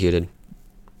prosecuted.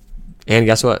 And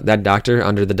guess what? That doctor,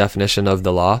 under the definition of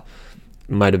the law,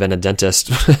 might have been a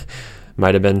dentist,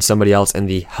 might have been somebody else in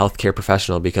the healthcare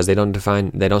professional, because they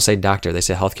don't say doctor, they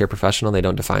say healthcare professional, they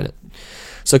don't define it.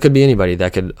 So it could be anybody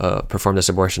that could perform this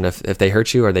abortion. If they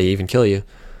hurt you or they even kill you,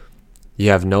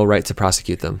 you have no right to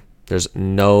prosecute them. There's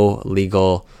no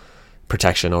legal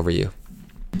protection over you.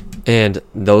 And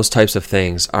those types of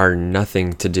things are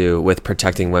nothing to do with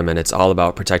protecting women. It's all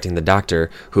about protecting the doctor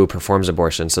who performs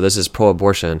abortion. So this is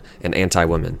pro-abortion and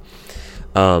anti-women.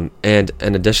 And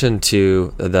in addition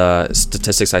to the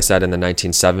statistics I said in the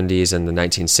 1970s and the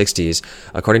 1960s,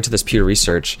 according to this Pew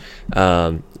Research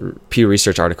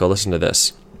article, listen to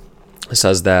this. It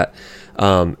says that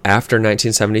after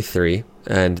 1973,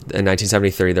 and in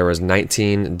 1973 there was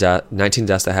 19 deaths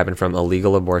that happened from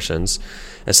illegal abortions.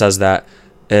 It says that,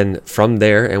 and from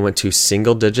there it went to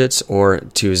single digits or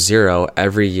to zero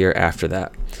every year after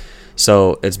that.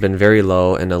 So it's been very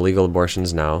low in illegal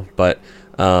abortions now, but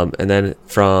and then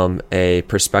from a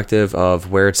perspective of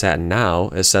where it's at now,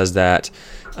 it says that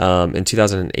in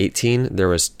 2018 there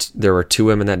were 2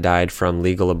 women that died from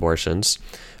legal abortions,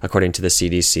 according to the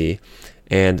CDC,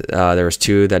 and there was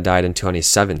 2 that died in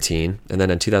 2017, and then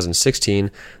in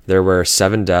 2016 there were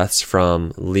 7 deaths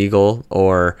from legal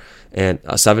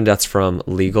 7 deaths from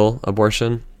legal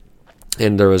abortion,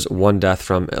 and there was 1 death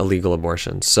from illegal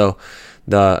abortion. So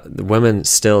the women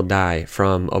still die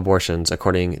from abortions,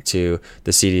 according to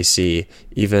the CDC,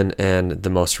 even in the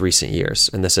most recent years.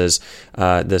 And this is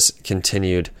this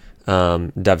continued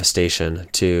devastation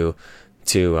to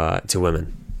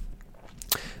women.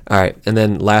 All right, and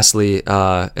then lastly,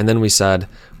 and then we said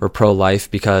we're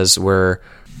pro-life because we're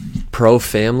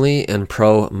pro-family and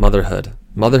pro-motherhood.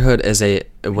 Motherhood is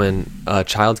when a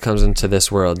child comes into this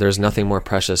world, there's nothing more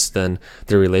precious than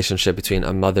the relationship between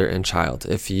a mother and child.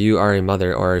 If you are a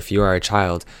mother or if you are a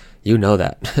child, you know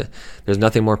that. There's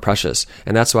nothing more precious.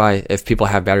 And that's why if people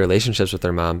have bad relationships with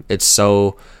their mom, it's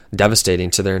so devastating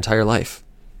to their entire life.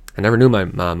 I never knew my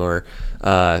mom, or,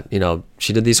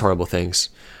 she did these horrible things,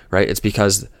 right? It's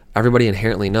because everybody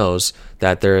inherently knows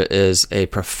that there is a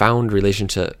profound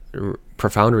relationship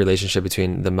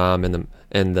between the mom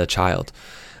and the child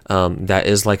that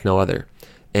is like no other,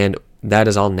 and that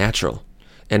is all natural.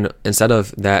 And instead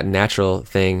of that natural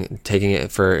thing taking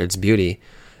it for its beauty,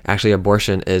 actually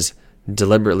abortion is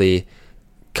deliberately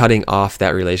cutting off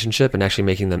that relationship and actually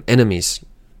making them enemies.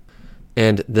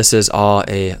 And this is all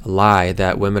a lie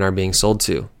that women are being sold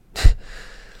to.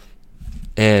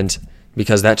 And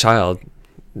because that child,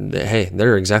 hey,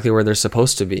 they're exactly where they're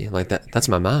supposed to be. Like that's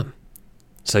my mom.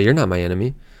 So you're not my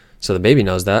enemy. So the baby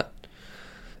knows that.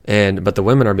 But the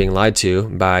women are being lied to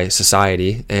by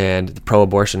society and the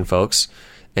pro-abortion folks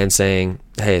and saying,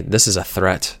 hey, this is a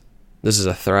threat. This is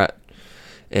a threat.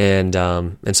 And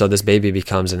so this baby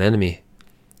becomes an enemy,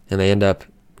 and they end up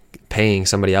paying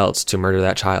somebody else to murder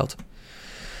that child.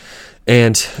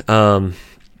 And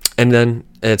then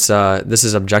it's this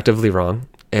is objectively wrong.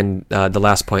 And the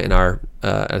last point in our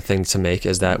thing to make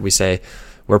is that we say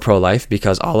we're pro-life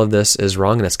because all of this is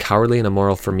wrong and it's cowardly and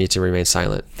immoral for me to remain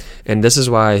silent. And this is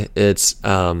why it's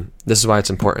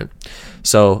important.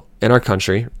 So in our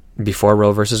country, before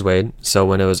Roe versus Wade, so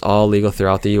when it was all legal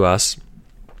throughout the U.S.,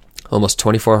 almost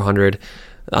 2,400,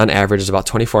 on average, is about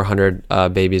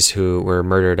 2,400 babies who were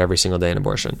murdered every single day in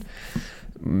abortion.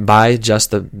 By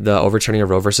just the overturning of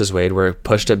Roe versus Wade, where it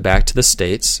pushed it back to the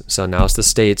states. So now it's the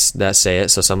states that say it.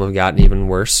 So some have gotten even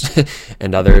worse,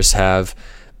 and others have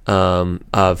gotten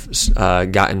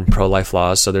pro-life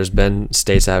laws. So there's been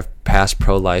states that have passed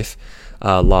pro-life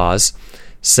laws.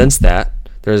 Since that,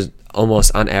 there's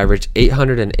almost on average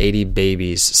 880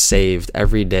 babies saved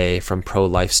every day from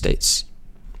pro-life states.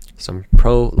 Some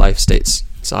pro-life states.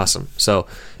 It's awesome. So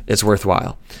it's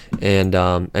worthwhile. And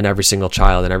every single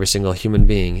child and every single human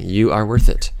being, you are worth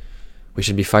it. We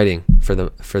should be fighting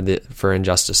for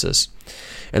injustices.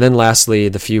 And then lastly,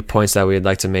 the few points that we'd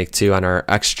like to make too on our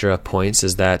extra points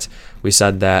is that we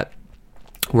said that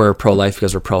we're pro-life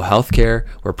because we're pro-healthcare,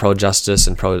 we're pro-justice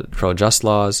and pro-just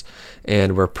laws,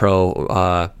 and we're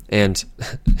and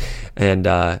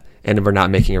we're not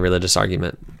making a religious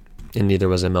argument. And neither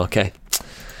was MLK.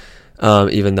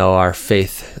 Even though our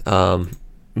faith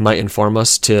might inform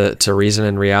us to reason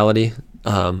and reality,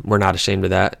 we're not ashamed of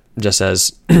that. Just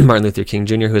as Martin Luther King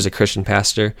Jr., who is a Christian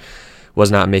pastor,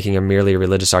 was not making a merely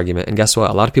religious argument. And guess what?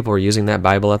 A lot of people were using that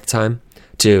Bible at the time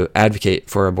to advocate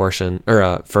for abortion,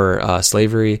 or for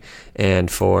slavery,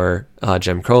 and for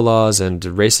Jim Crow laws and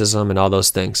racism and all those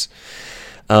things.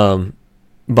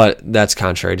 But that's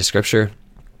contrary to Scripture.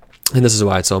 And this is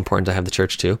why it's so important to have the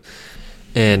church too.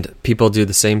 And people do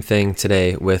the same thing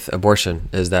today with abortion,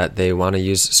 is that they want to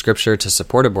use Scripture to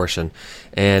support abortion.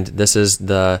 And this is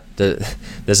the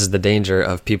danger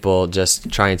of people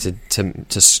just trying to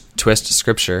twist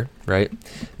Scripture, right?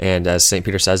 And as St.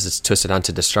 Peter says, it's twisted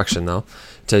onto destruction, though,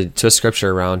 to twist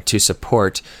Scripture around to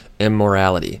support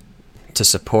immorality, to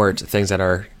support things that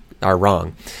are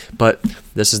wrong. But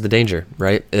this is the danger,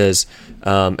 right?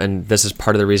 And this is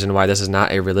part of the reason why this is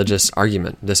not a religious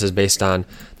argument. This is based on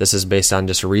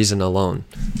just reason alone.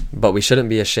 But we shouldn't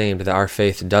be ashamed that our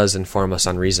faith does inform us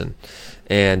on reason.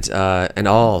 And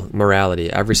all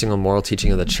morality, every single moral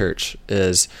teaching of the church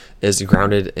is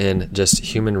grounded in just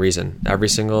human reason. Every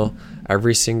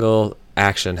single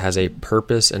action has a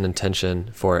purpose and intention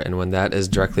for it. And when that is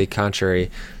directly contrary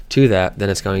to that, then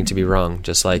it's going to be wrong.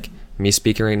 Just like me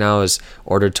speaking right now is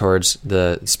ordered towards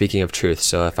the speaking of truth.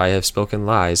 So if I have spoken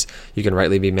lies, you can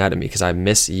rightly be mad at me because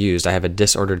I have a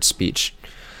disordered speech.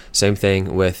 Same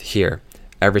thing with here.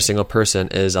 Every single person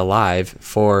is alive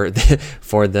for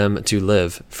them to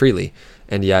live freely.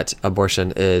 And yet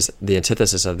abortion is the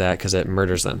antithesis of that because it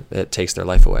murders them. It takes their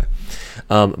life away.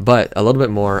 But a little bit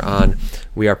more on,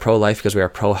 we are pro-life because we are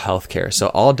pro-healthcare. So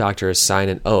all doctors sign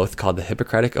an oath called the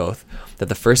Hippocratic Oath that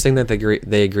the first thing that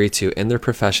they agree to in their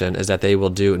profession is that they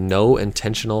will do no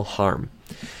intentional harm.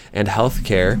 And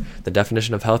healthcare, the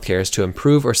definition of healthcare is to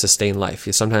improve or sustain life.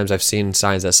 Sometimes I've seen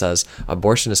signs that says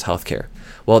abortion is healthcare.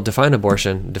 Well, define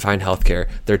abortion, define healthcare.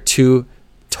 They're two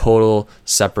total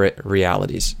separate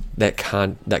realities that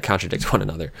contradict one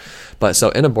another. But so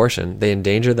in abortion, they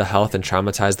endanger the health and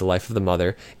traumatize the life of the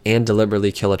mother and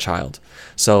deliberately kill a child.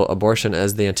 So abortion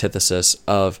is the antithesis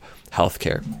of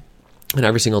healthcare. And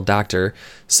every single doctor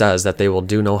says that they will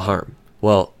do no harm.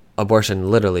 Well, abortion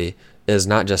literally is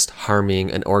not just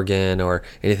harming an organ or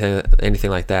anything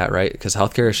like that, right? Because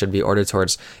healthcare should be ordered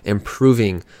towards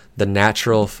improving the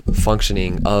natural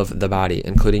functioning of the body,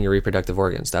 including your reproductive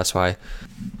organs. That's why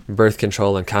birth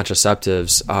control and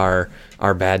contraceptives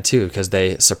are bad too, because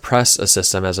they suppress a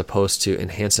system as opposed to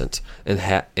enhance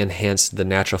the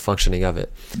natural functioning of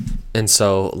it. And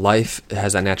so life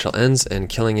has that natural ends, and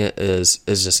killing it is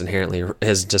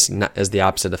the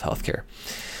opposite of healthcare.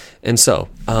 And so,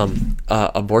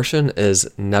 abortion is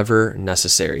never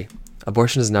necessary.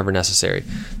 Abortion is never necessary.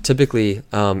 Typically,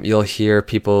 you'll hear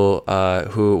people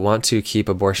who want to keep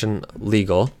abortion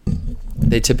legal.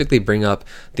 They typically bring up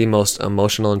the most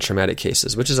emotional and traumatic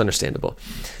cases, which is understandable.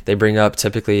 They bring up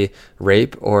typically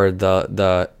rape or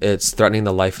it's threatening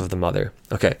the life of the mother.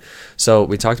 Okay, so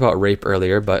we talked about rape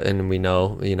earlier, and we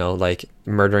know, like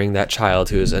murdering that child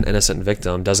who is an innocent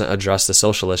victim doesn't address the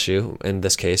social issue. In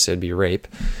this case, it'd be rape.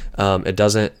 It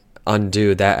doesn't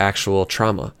undo that actual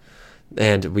trauma.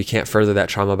 And we can't further that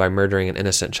trauma by murdering an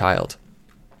innocent child.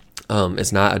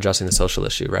 It's not addressing the social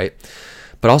issue, right?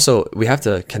 But also, we have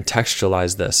to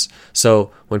contextualize this.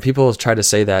 So when people try to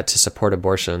say that to support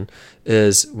abortion,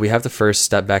 we have to first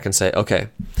step back and say, okay,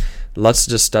 let's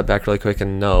just step back really quick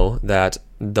and know that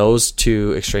those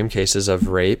two extreme cases of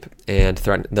rape and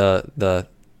the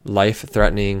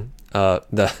threatening of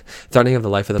the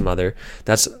life of the mother,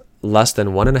 that's less than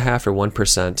 1.5 or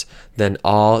 1% than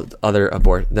all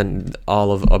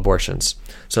of abortions.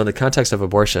 So in the context of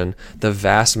abortion, the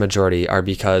vast majority are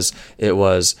because it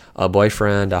was a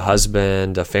boyfriend, a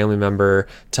husband, a family member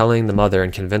telling the mother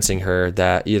and convincing her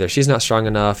that either she's not strong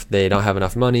enough, they don't have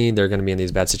enough money, they're going to be in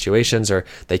these bad situations, or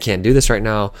they can't do this right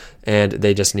now, and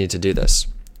they just need to do this,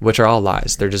 which are all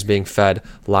lies. They're just being fed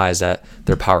lies that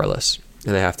they're powerless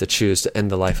and they have to choose to end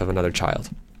the life of another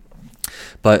child.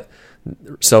 But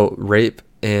so rape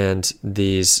and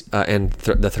these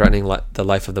the threatening the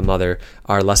life of the mother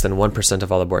are less than 1%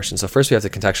 of all abortions. So first we have to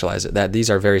contextualize it, that these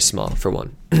are very small, for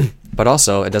one. But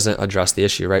also it doesn't address the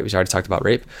issue, right? We already talked about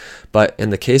rape. But in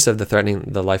the case of the threatening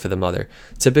the life of the mother,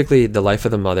 typically the life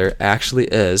of the mother actually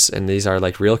is, and these are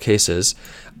like real cases,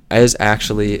 is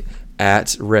actually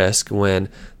at risk when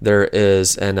there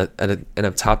is an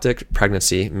ectopic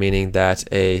pregnancy, meaning that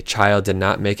a child did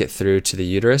not make it through to the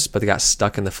uterus, but they got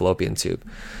stuck in the fallopian tube.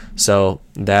 So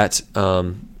that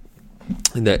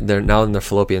they're now in the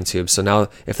fallopian tube. So now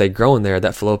if they grow in there,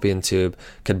 that fallopian tube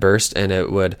could burst and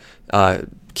it would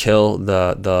kill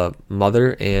the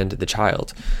mother and the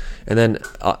child. And then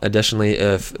additionally,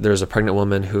 if there's a pregnant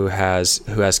woman who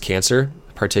has cancer,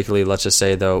 particularly, let's just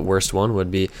say the worst one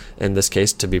would be, in this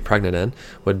case, to be pregnant in,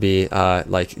 would be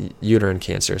like uterine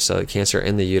cancer, so cancer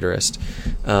in the uterus.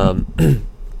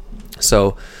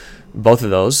 So both of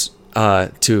those,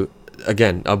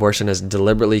 again, abortion is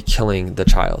deliberately killing the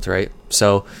child, right?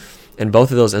 So in both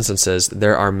of those instances,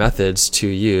 there are methods to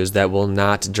use that will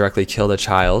not directly kill the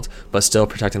child, but still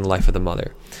protecting the life of the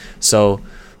mother. So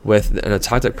with an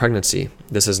ectopic pregnancy,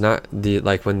 this is not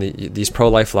these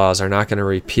pro-life laws are not going to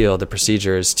repeal the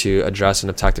procedures to address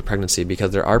an ectopic pregnancy, because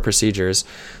there are procedures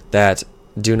that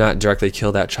do not directly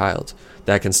kill that child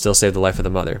that can still save the life of the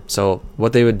mother. So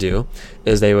what they would do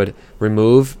is they would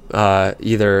remove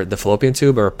either the fallopian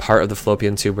tube or part of the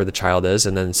fallopian tube where the child is,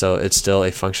 and then so it's still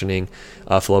a functioning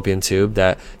fallopian tube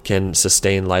that can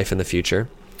sustain life in the future.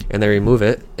 And they remove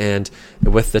it and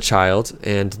with the child,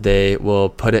 and they will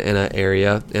put it in an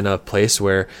area, in a place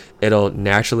where it'll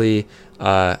naturally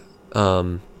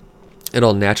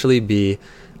be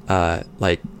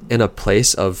like in a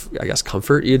place of, I guess,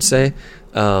 comfort, you'd say,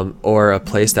 or a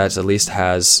place that at least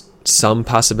has some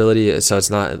possibility, so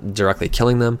it's not directly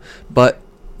killing them. But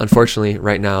unfortunately,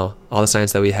 right now, all the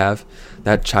science that we have,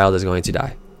 that child is going to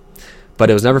die. But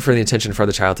it was never for the intention for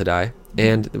the child to die,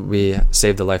 and we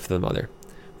saved the life of the mother.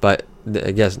 But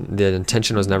I guess the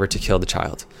intention was never to kill the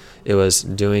child. It was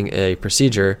doing a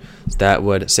procedure that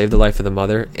would save the life of the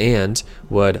mother and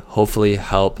would hopefully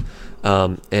help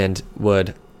and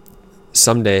would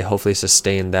someday hopefully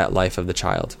sustain that life of the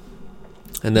child.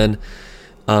 And then,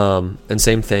 and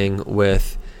same thing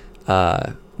with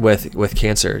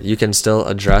cancer. You can still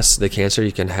address the cancer.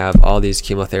 You can have all these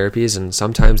chemotherapies, and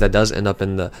sometimes that does end up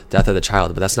in the death of the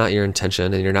child, but that's not your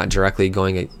intention, and you're not directly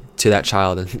going to that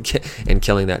child and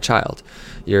killing that child.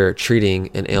 You're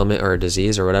treating an ailment or a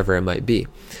disease or whatever it might be.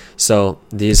 So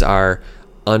these are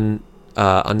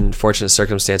unfortunate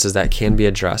circumstances that can be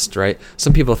addressed, right?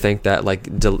 Some people think that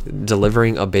like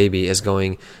delivering a baby is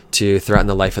going to threaten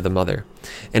the life of the mother.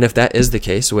 And if that is the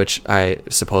case, which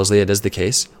supposedly it is the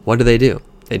case, what do?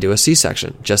 They do a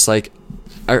C-section, just like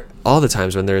all the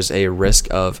times when there's a risk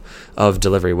of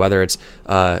delivery, whether it's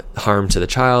harm to the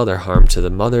child or harm to the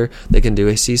mother, they can do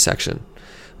a C-section.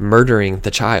 Murdering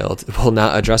the child will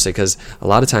not address it, because a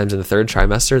lot of times in the third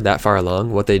trimester, that far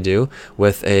along, what they do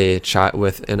with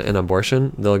an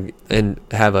abortion, they'll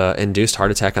have a induced heart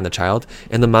attack on the child,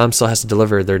 and the mom still has to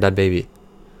deliver their dead baby.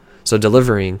 So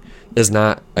delivering is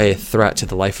not a threat to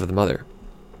the life of the mother,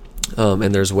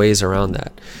 and there's ways around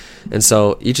that. And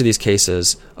so each of these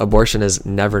cases, abortion is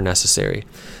never necessary.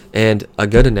 And a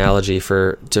good analogy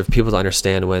to people to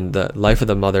understand when the life of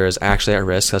the mother is actually at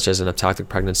risk, such as an ectopic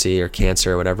pregnancy or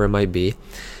cancer or whatever it might be,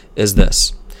 is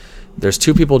this. There's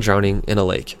two people drowning in a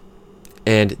lake,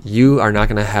 and you are not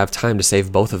going to have time to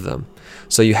save both of them.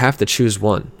 So you have to choose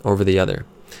one over the other.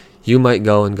 You might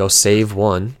go save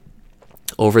one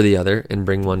over the other and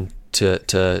bring one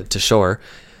to shore,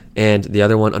 and the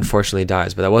other one unfortunately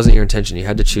dies. But that wasn't your intention. You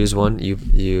had to choose one.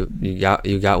 You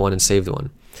got one and saved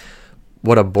one.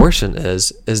 What abortion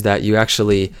is that you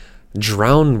actually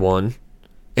drown one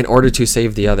in order to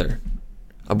save the other.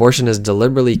 Abortion is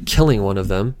deliberately killing one of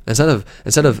them.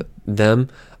 Instead of them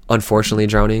unfortunately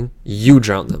drowning, you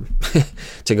drown them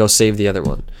to go save the other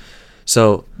one.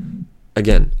 So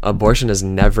again, abortion is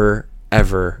never,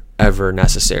 ever, ever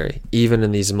necessary, even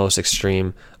in these most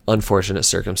extreme, unfortunate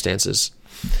circumstances.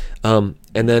 And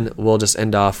then we'll just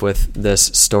end off with this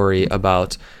story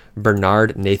about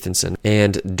Bernard Nathanson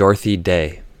and Dorothy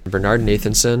Day. Bernard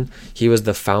Nathanson, he was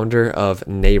the founder of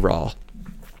NARAL,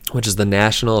 which is the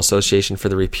National Association for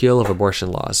the Repeal of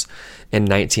Abortion Laws, in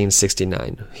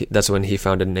 1969. That's when he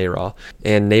founded NARAL.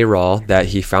 And NARAL that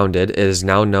he founded is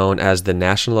now known as the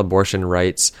National Abortion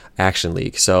Rights Action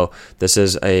League. So this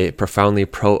is a profoundly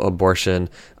pro-abortion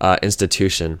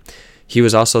institution. He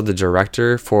was also the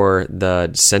director for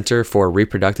the Center for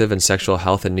Reproductive and Sexual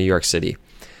Health in New York City.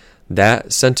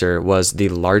 That center was the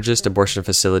largest abortion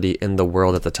facility in the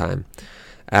world at the time.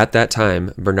 At that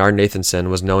time, Bernard Nathanson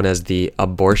was known as the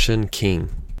Abortion King.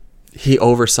 He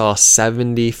oversaw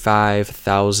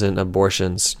 75,000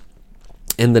 abortions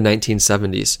in the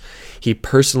 1970s. He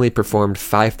personally performed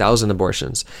 5,000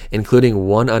 abortions, including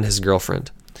one on his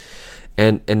girlfriend.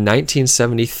 And in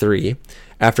 1973,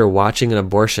 after watching an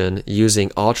abortion using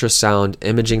ultrasound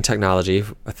imaging technology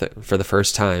for the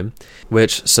first time,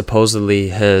 which supposedly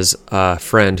his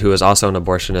friend, who was also an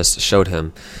abortionist, showed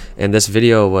him. And this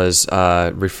video was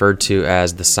referred to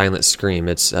as the silent scream.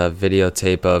 It's a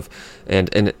videotape of,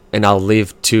 and I'll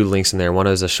leave two links in there. One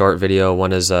is a short video,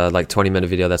 one is a 20-minute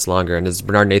video that's longer, and it's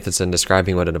Bernard Nathanson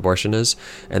describing what an abortion is,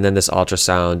 and then this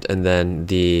ultrasound, and then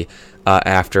the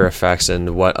after effects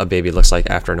and what a baby looks like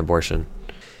after an abortion.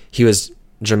 He was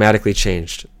dramatically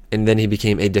changed, and then he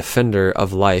became a defender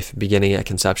of life beginning at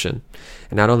conception.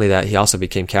 And not only that, he also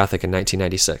became Catholic in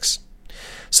 1996.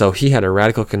 So he had a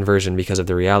radical conversion because of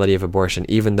the reality of abortion,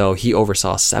 even though he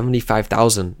oversaw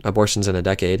 75,000 abortions in a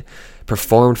decade,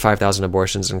 performed 5,000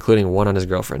 abortions, including one on his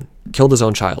girlfriend, killed his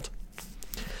own child.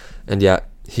 And yet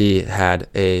he had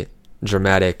a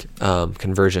dramatic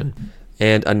conversion.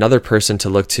 And another person to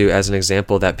look to as an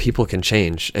example that people can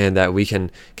change and that we can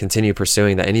continue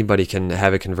pursuing, that anybody can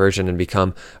have a conversion and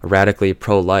become radically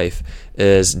pro-life,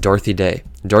 is Dorothy Day.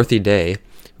 Dorothy Day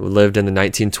lived in the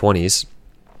 1920s.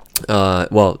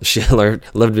 She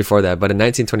lived before that, but in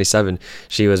 1927,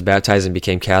 she was baptized and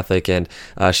became Catholic, and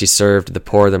she served the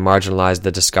poor, the marginalized,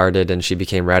 the discarded, and she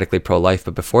became radically pro-life.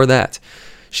 But before that,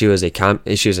 she was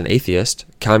an atheist,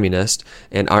 communist,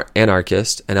 an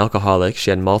anarchist, an alcoholic. She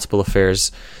had multiple affairs,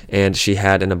 and she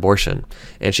had an abortion.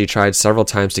 And she tried several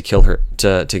times to kill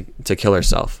kill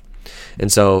herself. And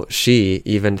so she,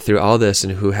 even through all this,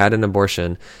 and who had an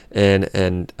abortion in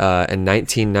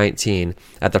 1919,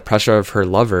 at the pressure of her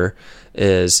lover,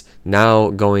 is now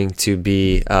going to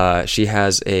be. She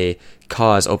has a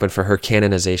cause open for her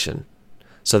canonization,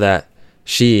 so that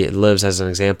she lives as an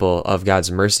example of God's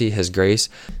mercy, His grace,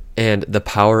 and the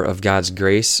power of God's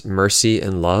grace, mercy,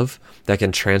 and love that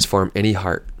can transform any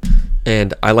heart.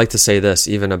 And I like to say this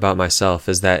even about myself,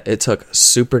 is that it took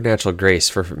supernatural grace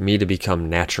for me to become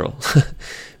natural.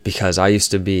 Because I used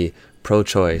to be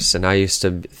pro-choice, and I used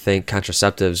to think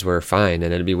contraceptives were fine,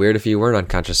 and it'd be weird if you weren't on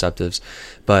contraceptives.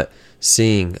 But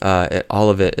seeing all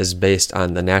of it is based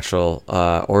on the natural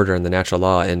order and the natural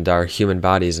law and our human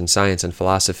bodies and science and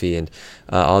philosophy and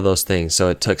all those things. So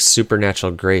it took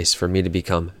supernatural grace for me to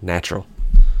become natural.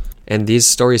 And these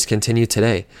stories continue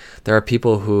today. There are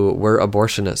people who were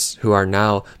abortionists who are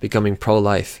now becoming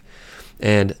pro-life.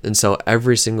 And so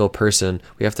every single person,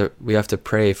 we have to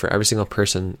pray for every single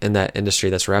person in that industry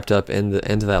that's wrapped up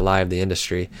into that lie of the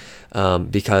industry,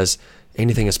 because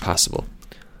anything is possible.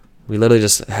 We literally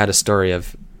just had a story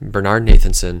of Bernard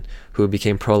Nathanson, who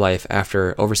became pro-life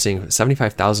after overseeing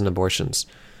 75,000 abortions,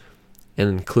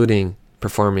 including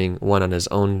performing one on his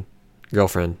own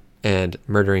girlfriend and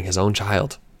murdering his own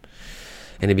child.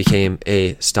 And he became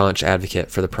a staunch advocate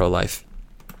for the pro-life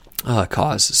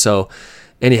cause. So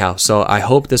anyhow, so I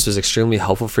hope this was extremely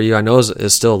helpful for you. I know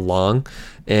it's still long,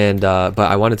 but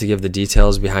I wanted to give the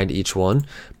details behind each one.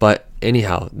 But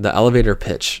anyhow, the elevator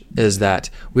pitch is that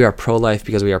we are pro-life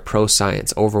because we are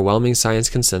pro-science, overwhelming science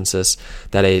consensus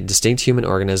that a distinct human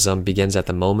organism begins at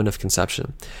the moment of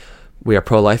conception. We are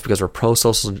pro-life because we're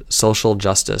pro-social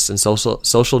justice, and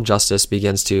social justice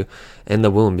begins in the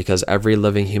womb, because every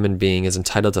living human being is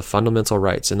entitled to fundamental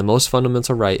rights, and the most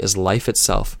fundamental right is life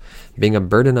itself. Being a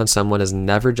burden on someone is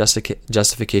never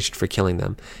justification for killing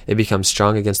them. It becomes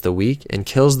strong against the weak and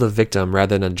kills the victim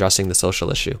rather than addressing the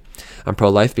social issue. I'm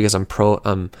pro-life because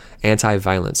I'm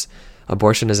anti-violence.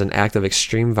 Abortion is an act of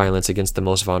extreme violence against the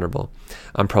most vulnerable.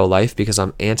 I'm pro-life because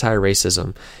I'm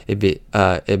anti-racism.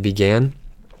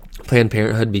 Planned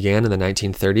Parenthood began in the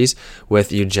 1930s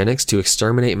with eugenics to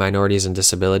exterminate minorities and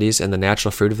disabilities, and the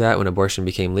natural fruit of that, when abortion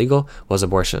became legal, was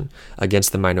abortion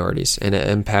against the minorities, and it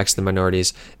impacts the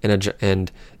minorities in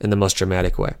the most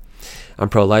dramatic way. I'm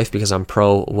pro-life because I'm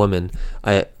pro-woman.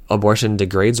 Abortion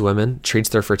degrades women, treats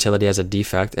their fertility as a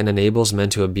defect, and enables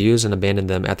men to abuse and abandon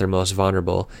them at their most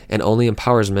vulnerable, and only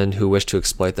empowers men who wish to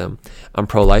exploit them. I'm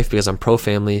pro-life because I'm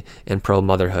pro-family and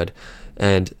pro-motherhood.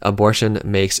 And abortion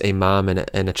makes a mom and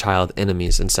a child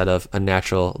enemies instead of a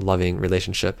natural, loving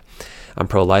relationship. I'm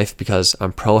pro-life because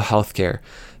I'm pro-healthcare,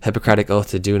 Hippocratic oath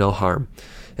to do no harm.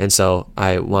 And so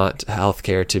I want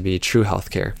healthcare to be true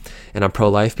healthcare. And I'm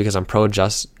pro-life because I'm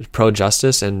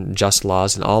pro-justice and just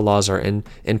laws, and all laws are in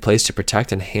place to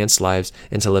protect and enhance lives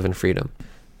and to live in freedom.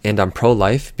 And I'm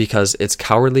pro-life because it's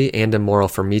cowardly and immoral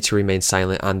for me to remain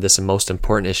silent on this most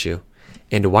important issue.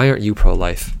 And why aren't you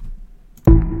pro-life?